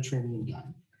the Mediterranean diet,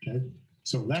 okay?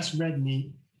 So less red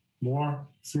meat, more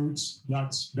fruits,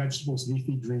 nuts, vegetables,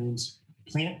 leafy greens.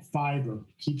 Plant fiber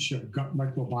keeps your gut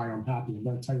microbiome happy. I'm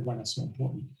going to tell you why that's so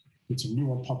important. It's a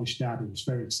new unpublished data. It's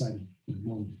very exciting at the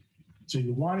moment. So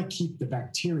you want to keep the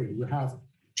bacteria. You have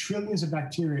trillions of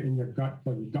bacteria in your gut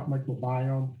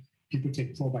microbiome. People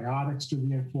take probiotics to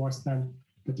reinforce them.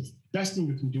 But the best thing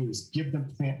you can do is give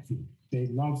them plant food. They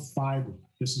love fiber.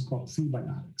 This is called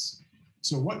prebiotics.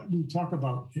 So what we talk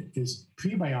about is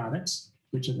prebiotics,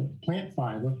 which are the plant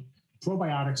fiber.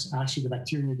 Probiotics, actually the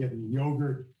bacteria you get in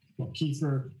yogurt or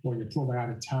kefir or your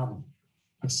probiotic tablet.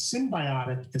 A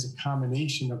symbiotic is a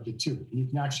combination of the 2. And you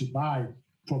can actually buy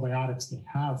probiotics that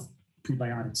have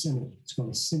prebiotics in it. It's called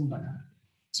a symbiotic.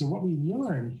 So what we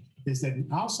learned is that in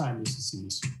Alzheimer's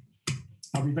disease,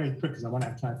 I'll be very quick because I want to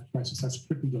have time for questions. Let's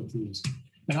quickly go through this.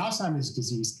 In Alzheimer's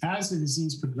disease, as the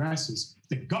disease progresses,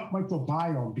 the gut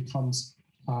microbiome becomes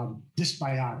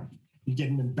dysbiotic. You get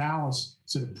an imbalance.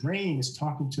 So the brain is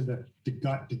talking to the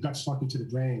gut, the gut's talking to the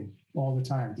brain all the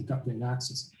time, the gut-brain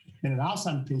axis. And in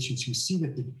Alzheimer's patients, you see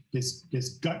that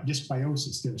there's gut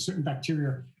dysbiosis. There are certain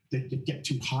bacteria that get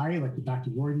too high, like the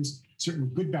Bacteroides, certain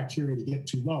good bacteria that get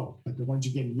too low, like the ones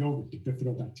you get in yogurt, the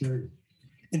bifidobacteria.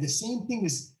 And the same thing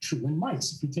is true in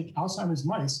mice. If we take Alzheimer's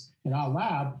mice in our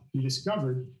lab, we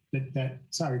discovered that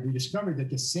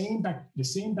the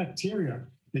same bacteria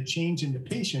that change in the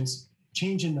patients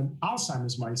change in the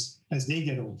Alzheimer's mice as they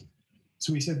get older.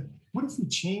 So we said, what if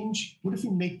we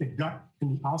make the gut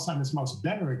in the Alzheimer's mouse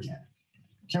better again?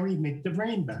 Can we make the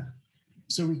brain better?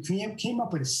 So we came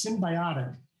up with a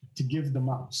symbiotic to give the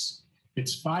mouse.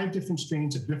 It's 5 different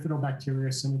strains of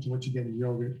bifidobacteria, similar to what you get in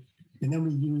yogurt. And then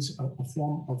we use a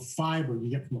form of fiber you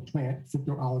get from a plant,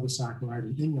 fructooligosaccharide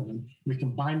and inulin. We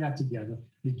combine that together.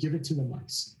 We give it to the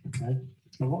mice, okay?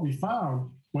 And what we found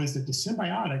was that the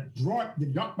symbiotic brought the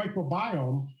gut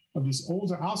microbiome of these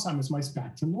older Alzheimer's mice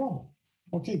back to normal.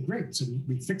 Okay, great. So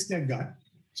we fixed their gut.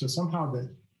 So somehow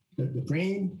the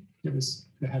brain that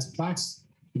has plaques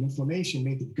and inflammation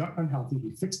made the gut unhealthy.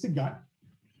 We fixed the gut.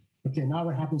 Okay, now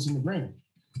what happens in the brain?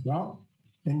 Well,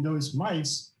 in those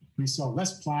mice, we saw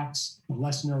less plaques and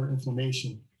less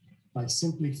neuroinflammation by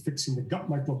simply fixing the gut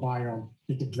microbiome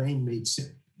that the brain made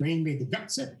sick. Brain made the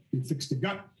gut sick, we fixed the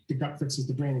gut fixes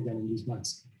the brain again in these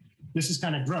mice. This is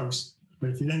kind of gross, but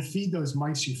if you then feed those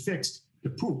mice you fixed the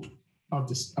poop of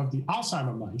the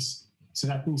Alzheimer mice, so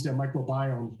that brings their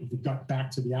microbiome of the gut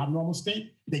back to the abnormal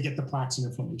state, they get the plaques and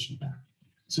inflammation back.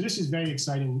 So this is very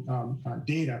exciting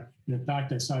data. And in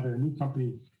fact, I started a new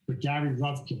company with Gary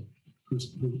Ruvkin, who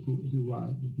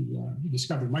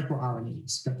discovered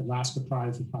microRNAs, got the Lasker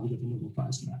Prize, we'll probably get the Nobel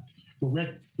Prize for that. But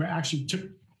we actually took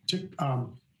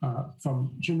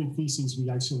from human feces, we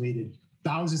isolated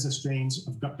thousands of strains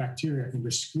of gut bacteria, and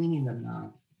we're screening them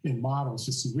now in models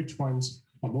to see which ones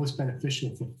are most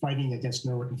beneficial for fighting against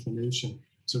neuroinflammation,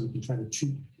 so we can try to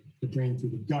treat the brain through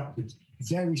the gut with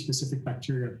very specific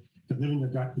bacteria that live in your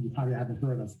gut that you probably haven't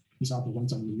heard of. These are the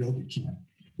ones on the yogurt can.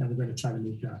 And we're going to try to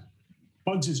make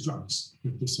bugs as drugs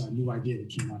with this new idea that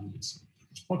came out of this.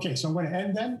 Okay, so I'm going to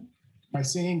end then by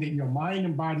saying that your mind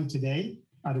and body today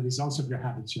are the results of your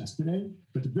habits yesterday.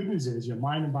 But the good news is your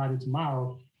mind and body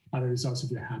tomorrow are the results of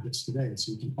your habits today.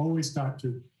 So you can always start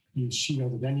to use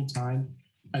SHIELD at any time.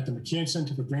 At the McCann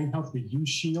Center for Brain Health, we use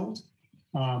SHIELD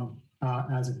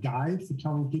as a guide for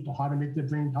telling people how to make their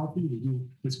brain healthy. We do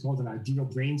what's called an ideal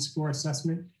brain score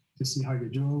assessment to see how you're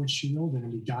doing with SHIELD, and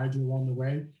then we guide you along the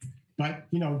way. But,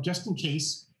 just in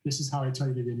case, this is how I tell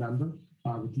you to remember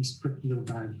with these quick little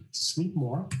guidelines. Sleep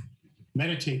more,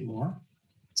 meditate more,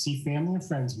 see family and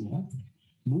friends more,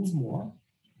 move more,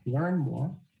 learn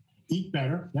more, eat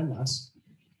better, then less,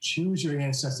 choose your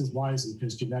ancestors wisely,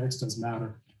 because genetics does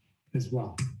matter as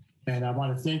well. And I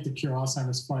want to thank the Cure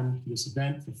Alzheimer's Fund for this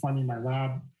event, for funding my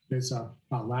lab. There's a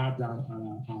lab down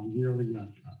on a yearly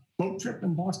boat trip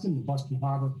in Boston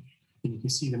Harbor. And you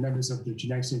can see the members of the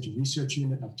Genetics Agent Research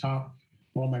Unit up top,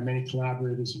 all my many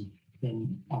collaborators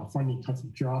and funding comes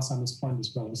from Cure Alzheimer's Fund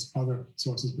as well as other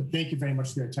sources. But thank you very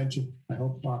much for your attention. I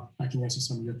hope I can answer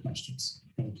some of your questions.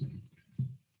 Thank you.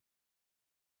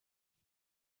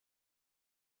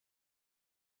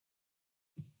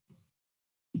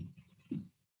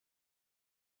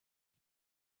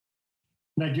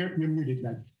 Meg, you're muted,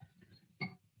 Meg.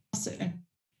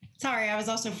 Sorry, I was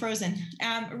also frozen.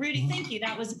 Rudy, thank you.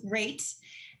 That was great.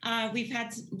 We've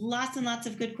had lots and lots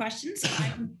of good questions. So I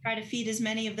can try to feed as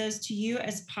many of those to you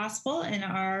as possible in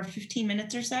our 15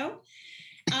 minutes or so.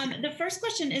 The first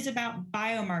question is about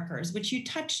biomarkers, which you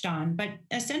touched on, but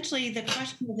essentially the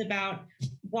question is about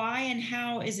why and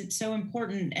how is it so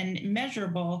important and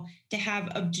measurable to have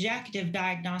objective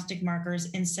diagnostic markers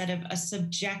instead of a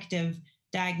subjective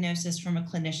diagnosis from a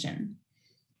clinician?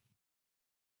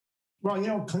 Well,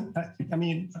 I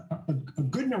mean, a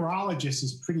good neurologist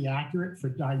is pretty accurate for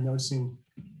diagnosing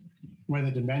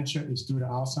whether dementia is due to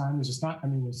Alzheimer's.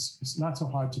 It's not so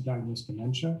hard to diagnose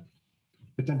dementia,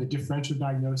 but then the differential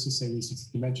diagnosis, say it's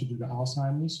dementia due to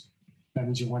Alzheimer's, that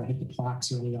means you want to hit the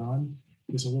plaques early on.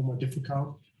 It's a little more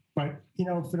difficult. But,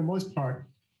 for the most part,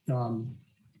 with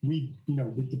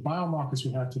the biomarkers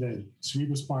we have today,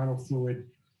 cerebrospinal fluid,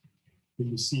 that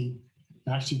you see,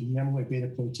 actually the amyloid beta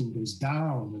protein goes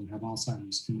down when you have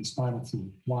Alzheimer's in the spinal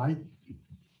fluid. Why?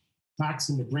 Plaques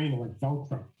in the brain are like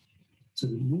Velcro. So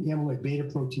the new amyloid beta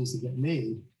proteins that get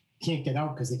made can't get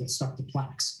out because they get stuck to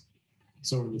plaques.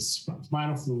 So in the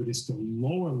spinal fluid is the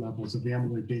lower levels of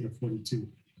amyloid beta 42.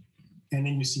 And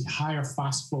then you see higher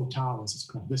phospho-tau, as it's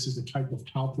called. This is the type of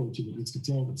tau protein that makes the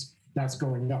tangles. That's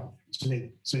going up. So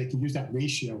they can use that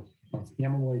ratio of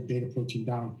amyloid beta protein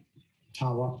down,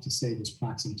 tau up to say there's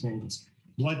plaques and tangles.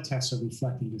 Blood tests are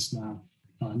reflecting this now.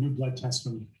 New blood tests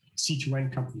from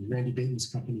C2N company, Randy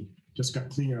Bateman's company, just got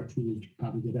CLIA approved,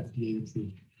 probably get FDA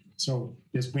approved. So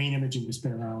there's brain imaging that's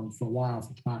been around for a while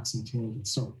for plaques and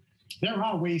tangles. So there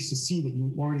are ways to see that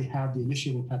you already have the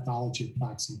initiating pathology of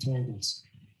plaques and tangles.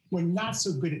 We're not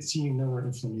so good at seeing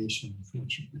neuroinflammation,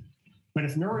 unfortunately. But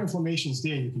if neuroinflammation is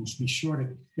there, you can be sure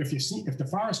that if the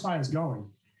forest fire is going,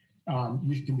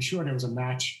 you can be sure there was a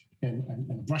match and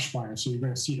a brush fire. So you're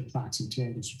going to see the plaques and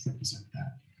tangles which represent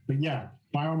that. But yeah,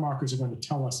 biomarkers are going to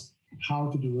tell us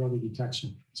how to do early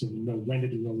detection, so we know when to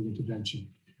do early intervention.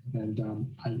 And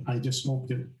I just hope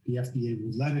that the FDA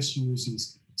will let us use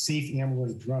these safe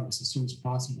amyloid drugs as soon as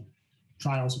possible,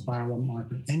 trials of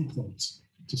biomarker endpoints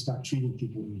to start treating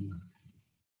people earlier.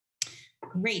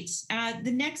 Great.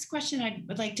 The next question I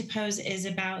would like to pose is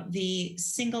about the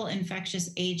single infectious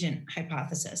agent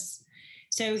hypothesis.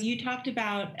 So you talked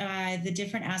about the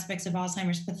different aspects of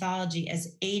Alzheimer's pathology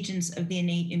as agents of the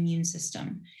innate immune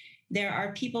system. There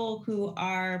are people who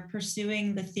are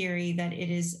pursuing the theory that it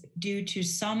is due to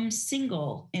some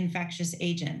single infectious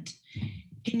agent.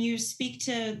 Can you speak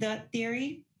to that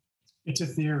theory? It's a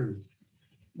theory.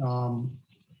 And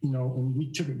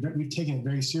we've taken it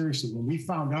very seriously. When we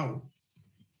found out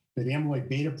that amyloid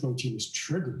beta protein is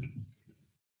triggered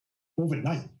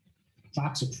overnight,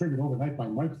 plaques are triggered overnight by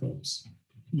microbes.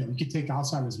 You could take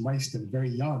Alzheimer's mice that are very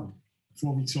young,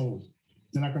 4 weeks old.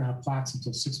 They're not going to have plaques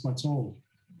until 6 months old.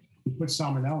 We put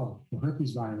salmonella or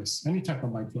herpes virus, any type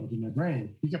of microbe in their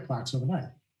brain, we get plaques overnight.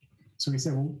 So we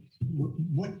said, well,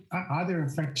 what are there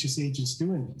infectious agents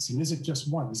doing this? And is it just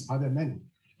one? Are there many?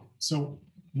 So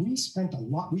we spent a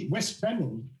lot, we're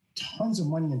spending tons of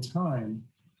money and time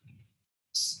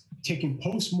taking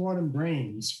post-mortem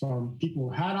brains from people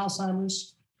who had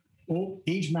Alzheimer's,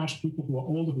 age-matched people who are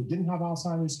older who didn't have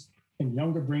Alzheimer's, and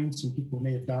younger brains from people who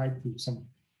may have died through some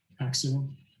accident.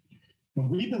 And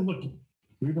we've been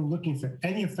looking for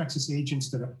any infectious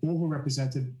agents that are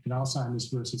overrepresented in Alzheimer's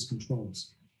versus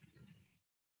controls.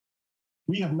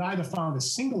 We have neither found a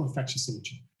single infectious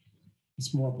agent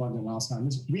that's more abundant in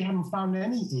Alzheimer's. We haven't found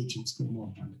any agents that are more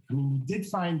abundant. I mean, we did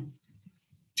find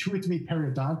 2 or 3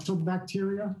 periodontal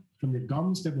bacteria from the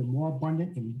gums that were more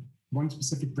abundant in one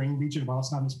specific brain region of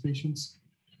Alzheimer's patients.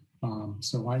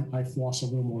 So I floss a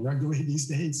little more regularly these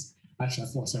days. Actually,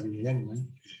 I floss every day anyway.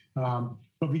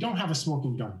 But we don't have a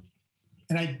smoking gun.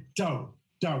 And I doubt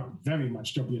very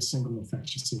much there'll be a single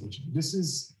infectious agent. This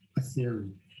is a theory.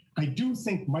 I do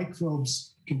think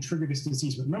microbes can trigger this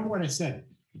disease. But remember what I said.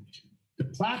 The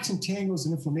plaques and tangles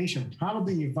and inflammation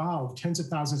probably evolved tens of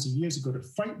thousands of years ago to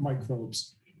fight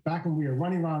microbes back when we were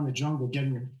running around the jungle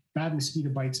getting bad mosquito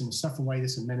bites and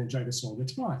encephalitis and meningitis all the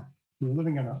time. We were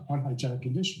living under unhygienic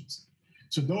conditions.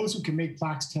 So those who can make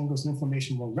plaques, tangles, and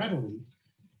inflammation more readily,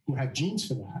 who had genes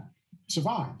for that,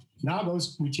 survived. Now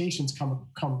those mutations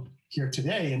come here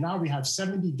today, and now we have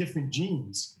 70 different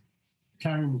genes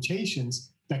carrying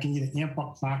mutations that can either amp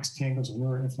up plaques, tangles, or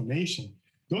neuroinflammation.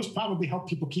 Those probably help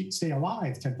people stay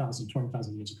alive 10,000,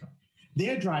 20,000 years ago.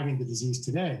 They're driving the disease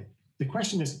today. The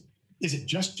question is it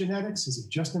just genetics? Is it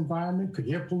just environment? Could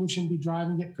air pollution be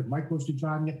driving it? Could microbes be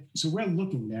driving it? So we're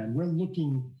looking, man. We're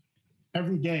looking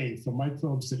every day for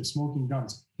microbes that are smoking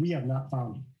guns. We have not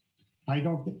found them.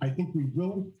 I think we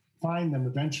will find them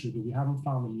eventually, but we haven't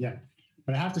found them yet.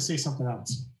 But I have to say something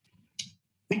else.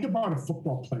 Think about a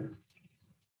football player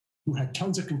who had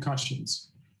tons of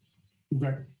concussions, who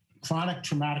got chronic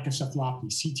traumatic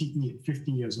encephalopathy, CTE, at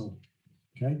 50 years old,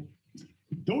 okay?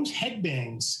 Those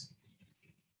headbangs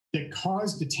that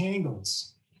caused the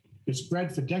tangles that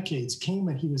spread for decades came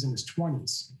when he was in his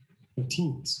 20s or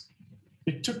teens.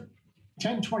 It took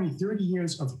 10, 20, 30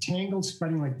 years of tangles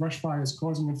spreading like brush fires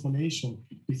causing inflammation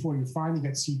before you finally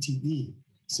get CTE,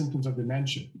 symptoms of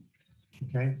dementia,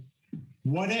 okay?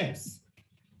 What if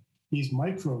these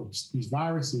microbes, these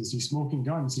viruses, these smoking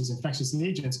guns, these infectious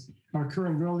agents are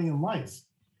occurring early in life,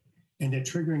 and they're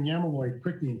triggering amyloid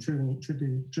quickly and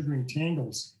triggering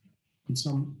tangles in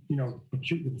some,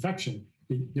 acute infection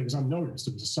that was unnoticed.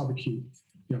 It was a subacute,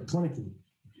 clinically.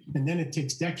 And then it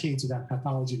takes decades of that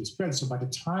pathology to spread. So by the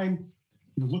time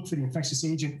you look for the infectious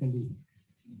agent in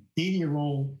the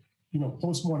 80-year-old,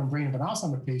 postmortem brain of an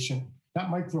Alzheimer patient, that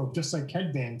microbe, just like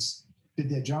headbands, did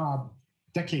their job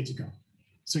decades ago.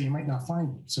 So you might not find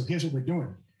them. So here's what we're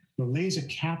doing. We're laser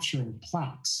capturing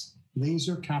plaques.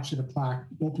 Laser capture the plaque,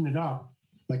 open it up.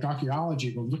 Like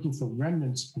archaeology, we're looking for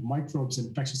remnants of microbes and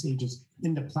infectious agents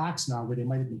in the plaques now where they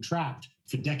might have been trapped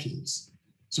for decades.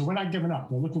 So we're not giving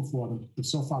up. We're looking for them, but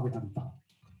so far we haven't found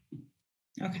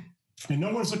them. Okay. And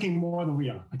no one's looking more than we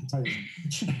are, I can tell you.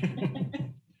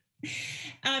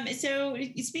 So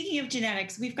speaking of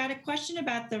genetics, we've got a question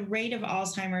about the rate of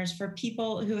Alzheimer's for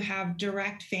people who have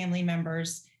direct family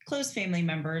members, close family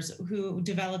members who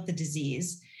develop the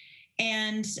disease,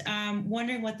 and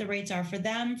wondering what the rates are for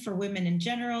them, for women in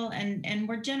general. And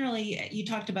we're generally, you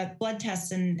talked about blood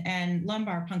tests and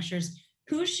lumbar punctures.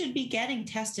 Who should be getting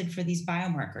tested for these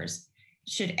biomarkers?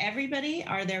 Should everybody?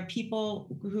 Are there people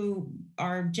who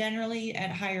are generally at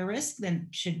higher risk that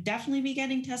should definitely be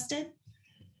getting tested?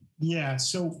 Yeah,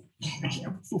 so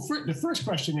the first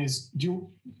question is, do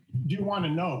you want to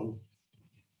know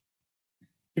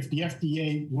if the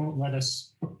FDA won't let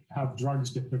us have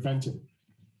drugs that prevent it?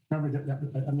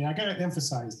 Remember, I mean, I got to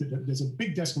emphasize that there's a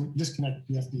big disconnect with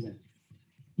the FDA.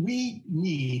 We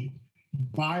need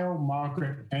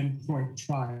biomarker endpoint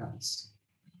trials.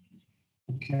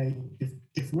 Okay,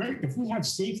 if we have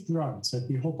safe drugs, like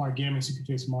we hope our gamma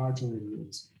secretase modulator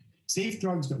is, safe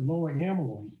drugs that lower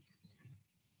amyloid,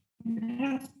 you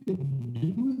have to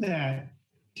do that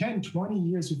 10, 20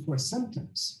 years before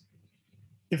symptoms.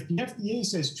 If the FDA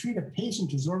says treat a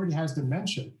patient who already has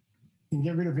dementia and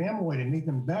get rid of amyloid and make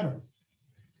them better,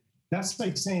 that's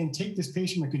like saying take this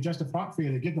patient with congestive heart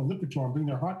failure, give them Lipitor and bring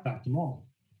their heart back to normal.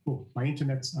 Oh, my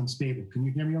internet's unstable. Can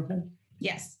you hear me okay?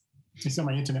 Yes. I said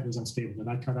my internet was unstable. Did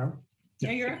I cut out? Yeah.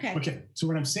 No, you're okay. Okay. So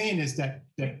what I'm saying is that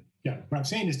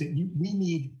we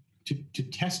need to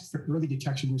test for early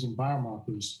detection using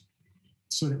biomarkers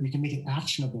so that we can make it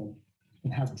actionable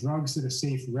and have drugs that are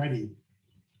safe ready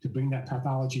to bring that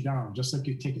pathology down, just like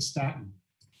you take a statin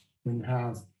when you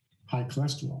have high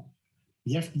cholesterol.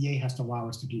 The FDA has to allow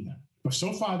us to do that. But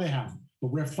so far they haven't, but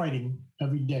we're fighting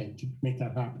every day to make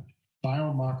that happen.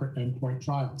 Biomarker endpoint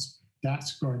trials.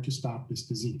 That's going to stop this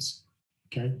disease,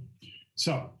 okay?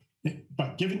 So,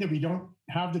 but given that we don't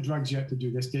have the drugs yet to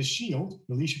do this, there's SHIELD.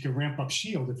 Alicia can ramp up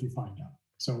SHIELD if you find out.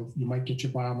 So you might get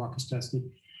your biomarkers tested.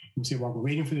 You say, well, we're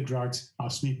waiting for the drugs. I'll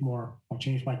sleep more. I'll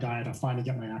change my diet. I'll finally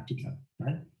get my act together,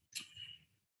 right?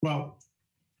 Well,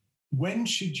 when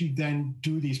should you then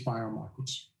do these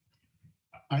biomarkers?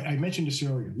 I mentioned this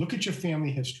earlier. Look at your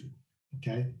family history,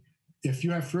 okay? If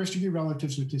you have first-degree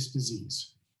relatives with this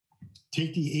disease,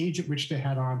 take the age at which they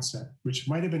had onset, which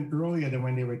might have been earlier than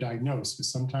when they were diagnosed,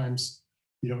 because sometimes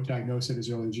you don't diagnose it as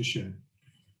early as you should.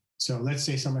 So let's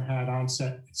say someone had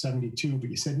onset at 72, but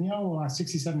you said,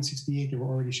 67, 68, they were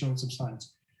already showing some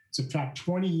signs. Subtract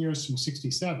 20 years from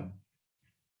 67,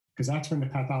 because that's when the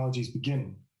pathology is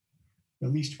beginning,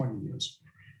 at least 20 years.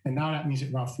 And now that means at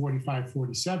about 45,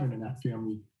 47 in that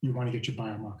family, you want to get your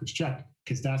biomarkers checked,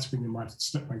 because that's when you might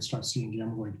start seeing the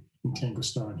amyloid and tangle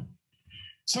starting.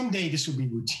 Someday this will be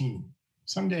routine.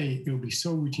 Someday it will be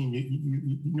so routine.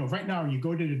 You know, right now you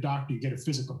go to the doctor, you get a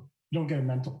physical, you don't get a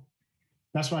mental.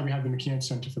 That's why we have the McCann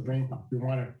Center for Brain Health. We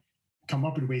want to come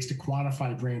up with ways to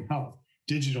quantify brain health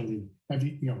digitally,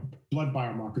 blood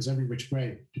biomarkers every which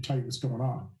way to tell you what's going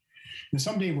on. And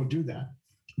someday we'll do that,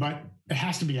 but it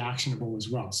has to be actionable as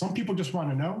well. Some people just want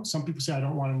to know. Some people say, I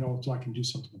don't want to know until I can do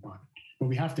something about it. But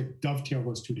we have to dovetail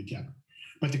those two together.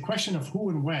 But the question of who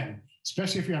and when,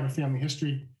 especially if you have a family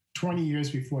history, 20 years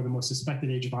before the most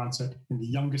suspected age of onset and the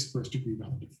youngest first-degree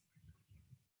relative.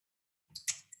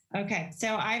 Okay,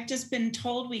 so I've just been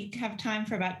told we have time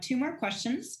for about 2 more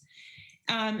questions.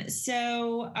 We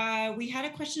had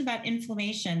a question about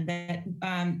inflammation that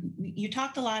you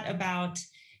talked a lot about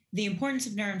the importance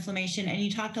of neuroinflammation, and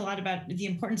you talked a lot about the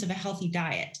importance of a healthy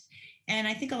diet. And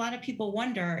I think a lot of people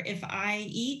wonder, if I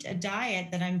eat a diet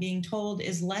that I'm being told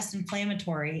is less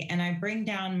inflammatory and I bring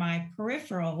down my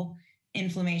peripheral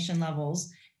inflammation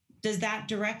levels, does that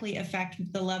directly affect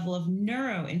the level of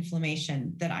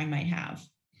neuroinflammation that I might have?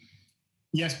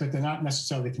 Yes, but they're not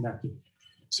necessarily connected.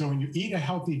 So when you eat a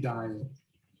healthy diet,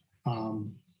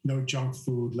 no junk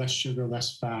food, less sugar,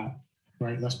 less fat,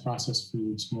 right? Less processed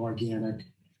foods, more organic,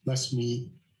 less meat,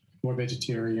 more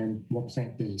vegetarian, more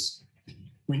plant-based,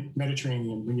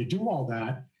 Mediterranean. When you do all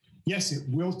that, yes, it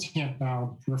will tamp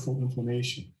down peripheral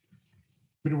inflammation,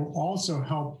 but it will also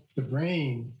help the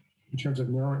brain in terms of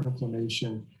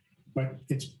neuroinflammation. But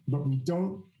we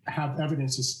don't have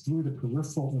evidence it's through the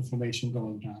peripheral inflammation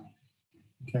going down.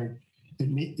 Okay,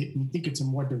 we think it's a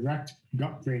more direct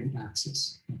gut-brain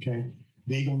axis. Okay,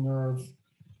 vagal nerve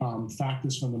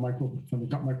factors from the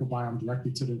gut microbiome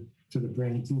directly to the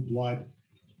brain through blood.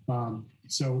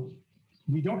 So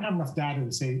we don't have enough data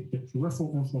to say that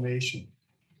peripheral inflammation,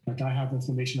 like I have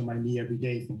inflammation in my knee every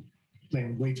day from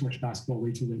playing way too much basketball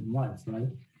way too late in life, right?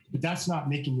 But that's not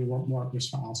making me more at risk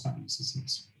for Alzheimer's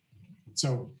disease.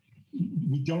 So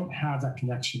we don't have that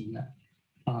connection yet.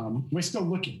 We're still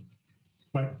looking.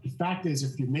 But the fact is,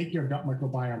 if you make your gut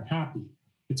microbiome happy,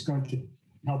 it's going to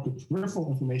help with peripheral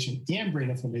inflammation and brain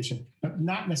inflammation, but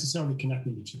not necessarily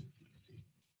connecting the two.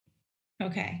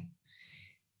 Okay.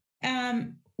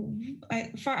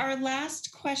 For our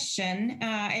last question,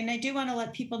 and I do want to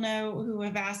let people know who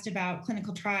have asked about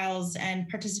clinical trials and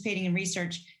participating in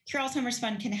research, Cure Alzheimer's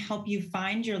Fund can help you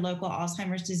find your local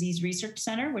Alzheimer's Disease Research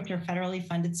Center, which are federally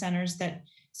funded centers that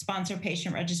sponsor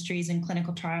patient registries and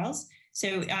clinical trials.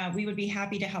 So we would be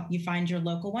happy to help you find your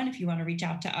local one if you want to reach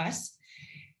out to us.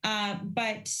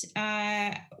 But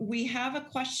we have a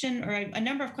question, or a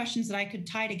number of questions that I could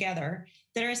tie together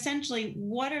that are essentially,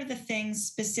 what are the things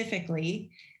specifically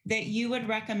that you would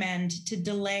recommend to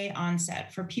delay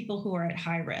onset for people who are at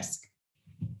high risk?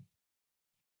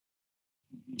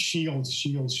 Shield.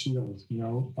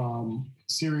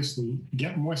 Seriously,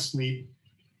 get more sleep.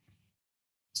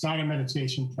 Start a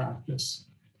meditation practice.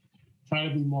 Try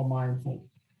to be more mindful.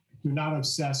 Do not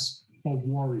obsess or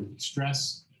worry.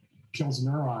 Stress kills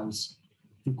neurons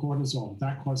through cortisol.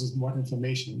 That causes more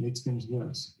inflammation. It makes things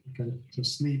worse. Okay, so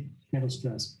sleep, handle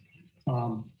stress.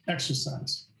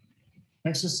 Exercise.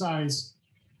 Exercise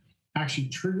actually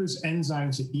triggers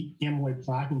enzymes that eat amyloid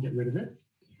plaque and get rid of it.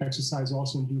 Exercise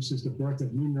also induces the birth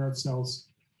of new nerve cells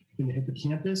in the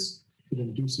hippocampus. It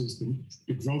induces the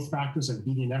growth factors like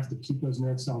BDNF to keep those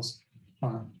nerve cells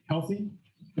healthy.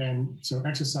 And so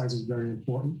exercise is very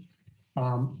important.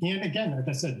 And again, like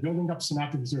I said, building up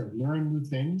synaptic reserve, learn new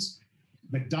things.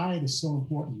 But diet is so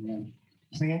important, man.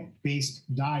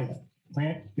 Plant-based diet,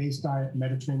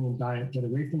 Mediterranean diet, get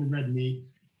away from the red meat.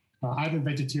 I've been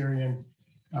vegetarian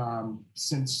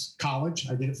since college.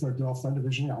 I did it for a girlfriend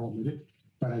originally, I'll admit it,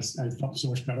 but I felt so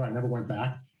much better. I never went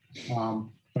back.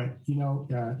 But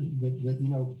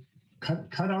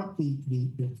cut out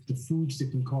the foods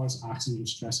that can cause oxidative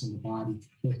stress in the body,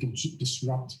 that can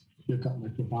disrupt your gut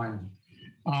microbiome.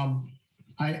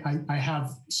 I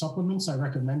have supplements I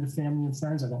recommend to family and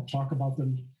friends. I don't talk about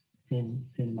them in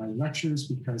my lectures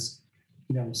because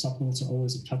supplements are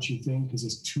always a touchy thing because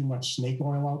there's too much snake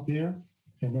oil out there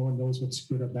and no one knows what's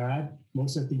good or bad.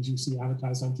 Most of the things you see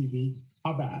advertised on TV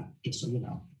are bad, just so you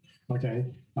know. Okay.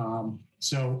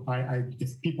 So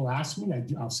if people ask me,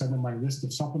 I'll send them my list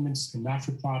of supplements and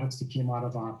natural products that came out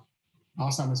of our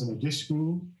Alzheimer's in a dish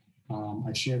screening.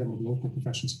 I share them with local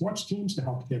professional sports teams to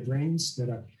help their brains that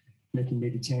are making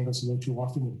maybe tangles a little too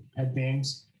often with head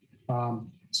bangs.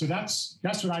 So that's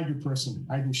what I do personally.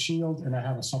 I do Shield, and I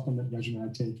have a supplement regimen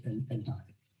I take and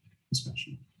diet,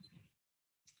 especially.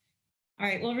 All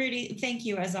right. Well, Rudy, thank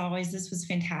you as always. This was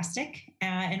fantastic.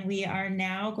 And we are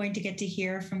now going to get to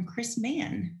hear from Chris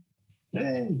Mann.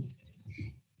 Hey.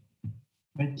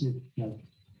 Thank you. Yeah.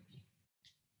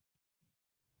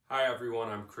 Hi, everyone.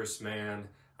 I'm Chris Mann.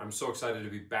 I'm so excited to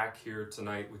be back here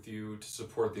tonight with you to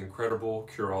support the incredible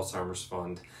Cure Alzheimer's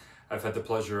Fund. I've had the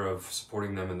pleasure of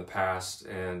supporting them in the past,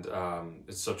 and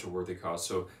it's such a worthy cause.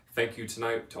 So thank you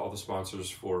tonight to all the sponsors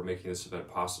for making this event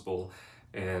possible,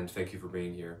 and thank you for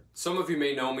being here. Some of you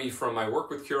may know me from my work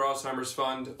with Cure Alzheimer's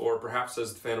Fund, or perhaps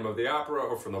as the Phantom of the Opera,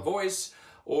 or from The Voice,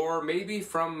 or maybe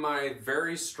from my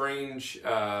very strange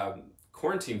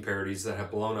quarantine parodies that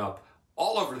have blown up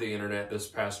all over the internet this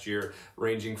past year,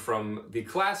 ranging from the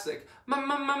classic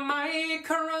my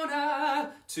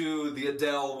Corona to the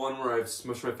Adele one where I've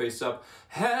smushed my face up,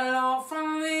 hello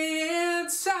from the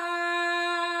inside.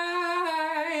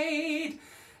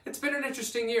 It's been an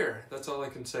interesting year, that's all I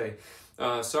can say.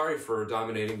 Sorry for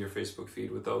dominating your Facebook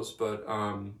feed with those, but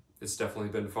it's definitely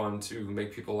been fun to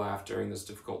make people laugh during this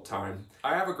difficult time.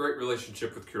 I have a great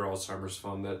relationship with Cure Alzheimer's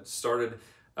Fund that started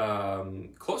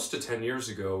close to 10 years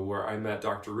ago, where I met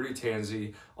Dr. Rudy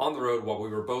Tanzi on the road while we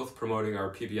were both promoting our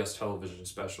PBS television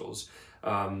specials.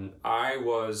 I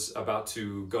was about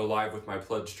to go live with my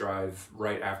pledge drive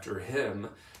right after him,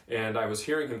 and I was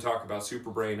hearing him talk about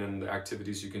Superbrain and the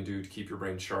activities you can do to keep your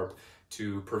brain sharp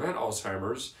to prevent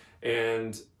Alzheimer's,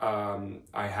 and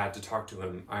I had to talk to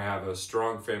him. I have a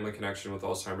strong family connection with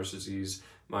Alzheimer's disease.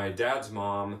 My dad's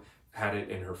mom had it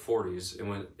in her 40s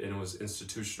and it was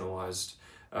institutionalized,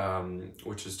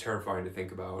 which is terrifying to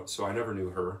think about. So I never knew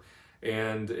her,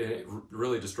 and it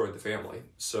really destroyed the family.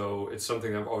 So it's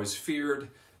something I've always feared,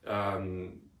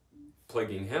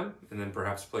 plaguing him and then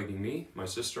perhaps plaguing me, my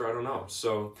sister, I don't know.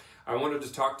 So I wanted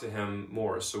to talk to him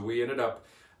more. So we ended up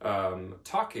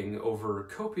talking over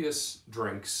copious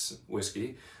drinks,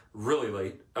 whiskey, really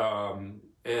late,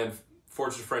 and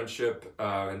forged a friendship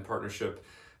and partnership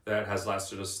that has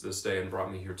lasted us this day and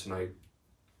brought me here tonight.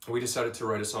 We decided to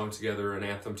write a song together, an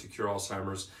anthem to cure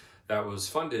Alzheimer's, that was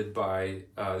funded by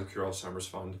the Cure Alzheimer's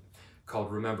Fund,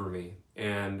 called Remember Me.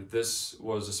 And this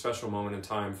was a special moment in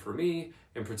time for me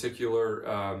in particular,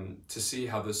 to see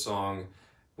how this song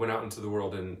went out into the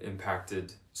world and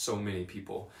impacted so many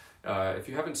people. If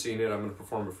you haven't seen it, I'm going to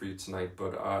perform it for you tonight,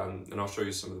 but and I'll show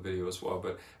you some of the video as well.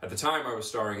 But at the time, I was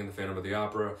starring in the Phantom of the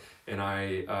Opera, and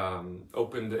I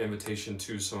opened the invitation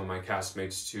to some of my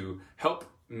castmates to help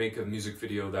make a music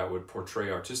video that would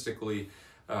portray artistically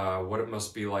what it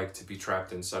must be like to be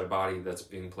trapped inside a body that's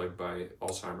being plagued by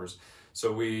Alzheimer's.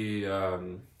 So we,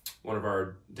 one of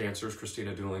our dancers,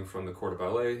 Christina Dooling from the Corps de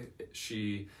Ballet,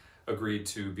 she agreed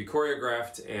to be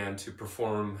choreographed and to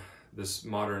perform this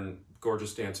modern,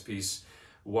 gorgeous dance piece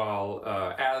while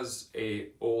as a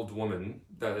old woman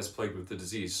that is plagued with the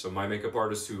disease. So my makeup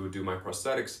artist who would do my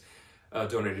prosthetics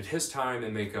donated his time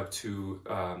and makeup to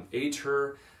age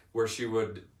her, where she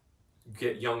would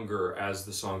get younger as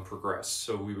the song progressed.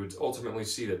 So we would ultimately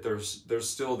see that there's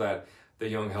still the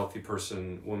young, healthy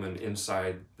person, woman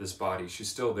inside this body. She's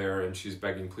still there, and she's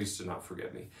begging, please do not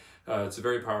forget me. It's a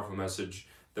very powerful message.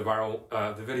 The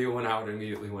video went out and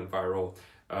immediately went viral.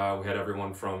 We had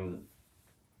everyone from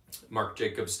Mark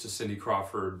Jacobs to Cindy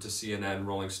Crawford to CNN,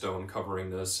 Rolling Stone covering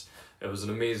this. It was an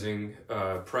amazing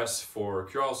press for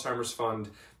Cure Alzheimer's Fund.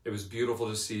 It was beautiful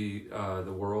to see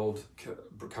the world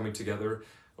coming together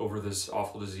over this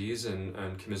awful disease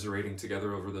and commiserating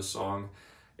together over this song.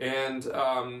 And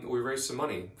we raised some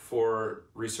money for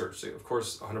research. Of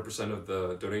course, 100% of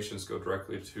the donations go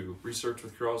directly to research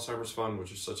with Cure Alzheimer's Fund,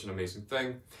 which is such an amazing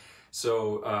thing.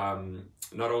 So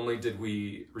not only did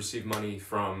we receive money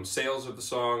from sales of the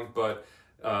song, but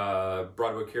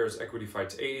Broadway Cares Equity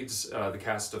Fights AIDS, the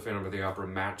cast of Phantom of the Opera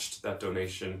matched that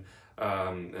donation,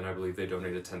 and I believe they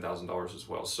donated $10,000 as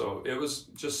well. So it was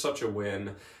just such a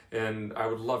win, and I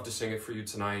would love to sing it for you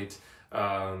tonight.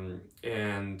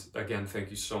 And again, thank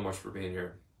you so much for being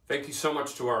here. Thank you so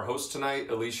much to our hosts tonight,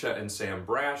 Alicia and Sam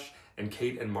Brasch, and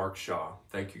Kate and Mark Shaw.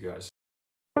 Thank you guys.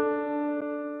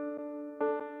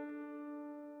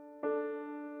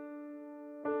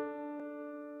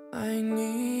 I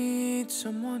need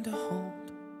someone to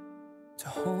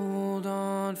hold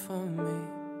on for me,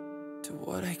 to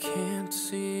what I can't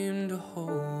seem to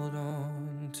hold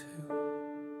on to.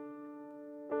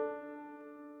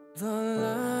 The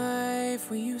life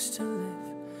we used to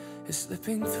live is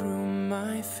slipping through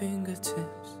my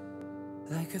fingertips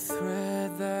like a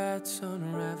thread that's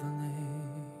unraveling.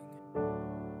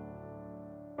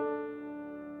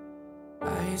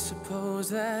 I suppose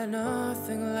that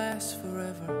nothing lasts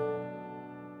forever,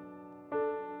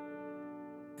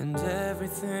 and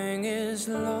everything is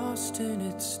lost in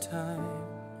its time.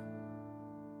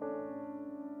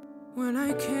 When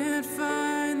I can't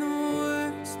find the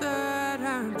words that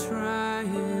I'm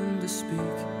trying to speak,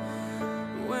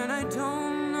 when I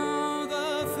don't know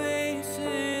the face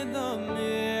in the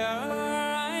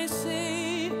mirror I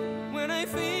see, when I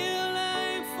feel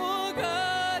I'm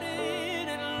forgotten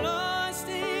and lost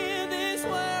in this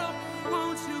world,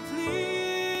 won't you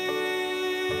please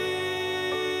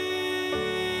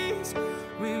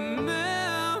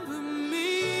remember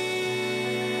me?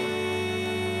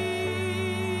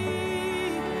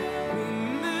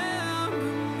 Remember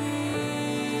me.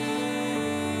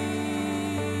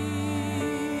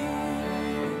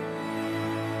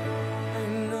 I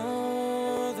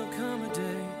know there'll come a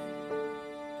day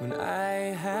when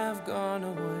I have gone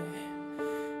away,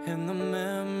 and the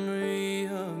memory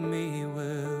of me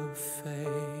will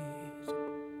fade.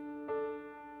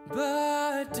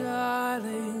 But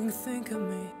darling, think of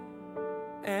me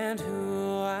and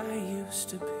who I used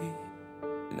to be,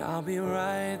 and I'll be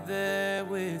right there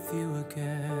with you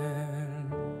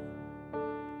again.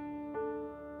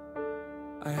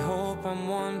 I hope I'm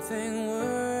one thing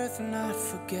worth not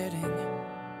forgetting.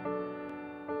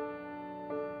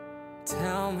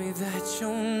 Tell me that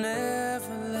you'll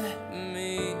never let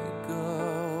me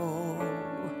go.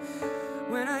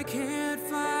 When I can't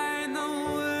find the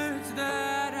words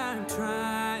that I'm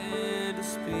trying to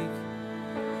speak,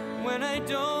 when I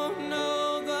don't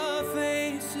know the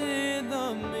face in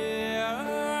the mirror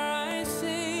I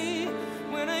see,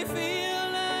 when I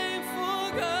feel I'm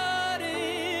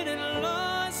forgotten and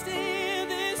lost in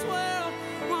this world,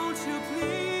 won't you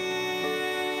please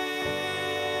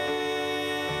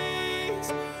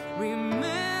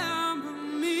remember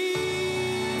me?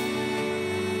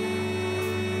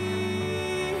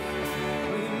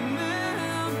 Remember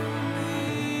me.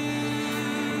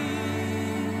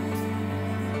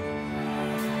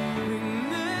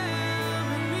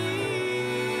 Remember me.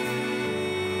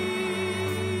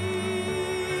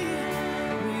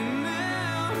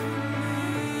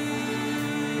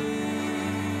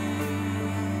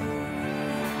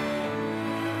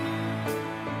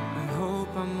 I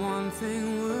hope I'm one thing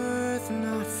worth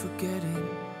not forgetting.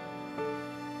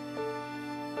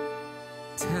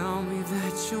 Tell me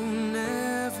that you'll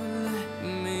never let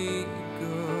me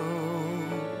go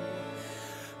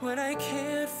when I can't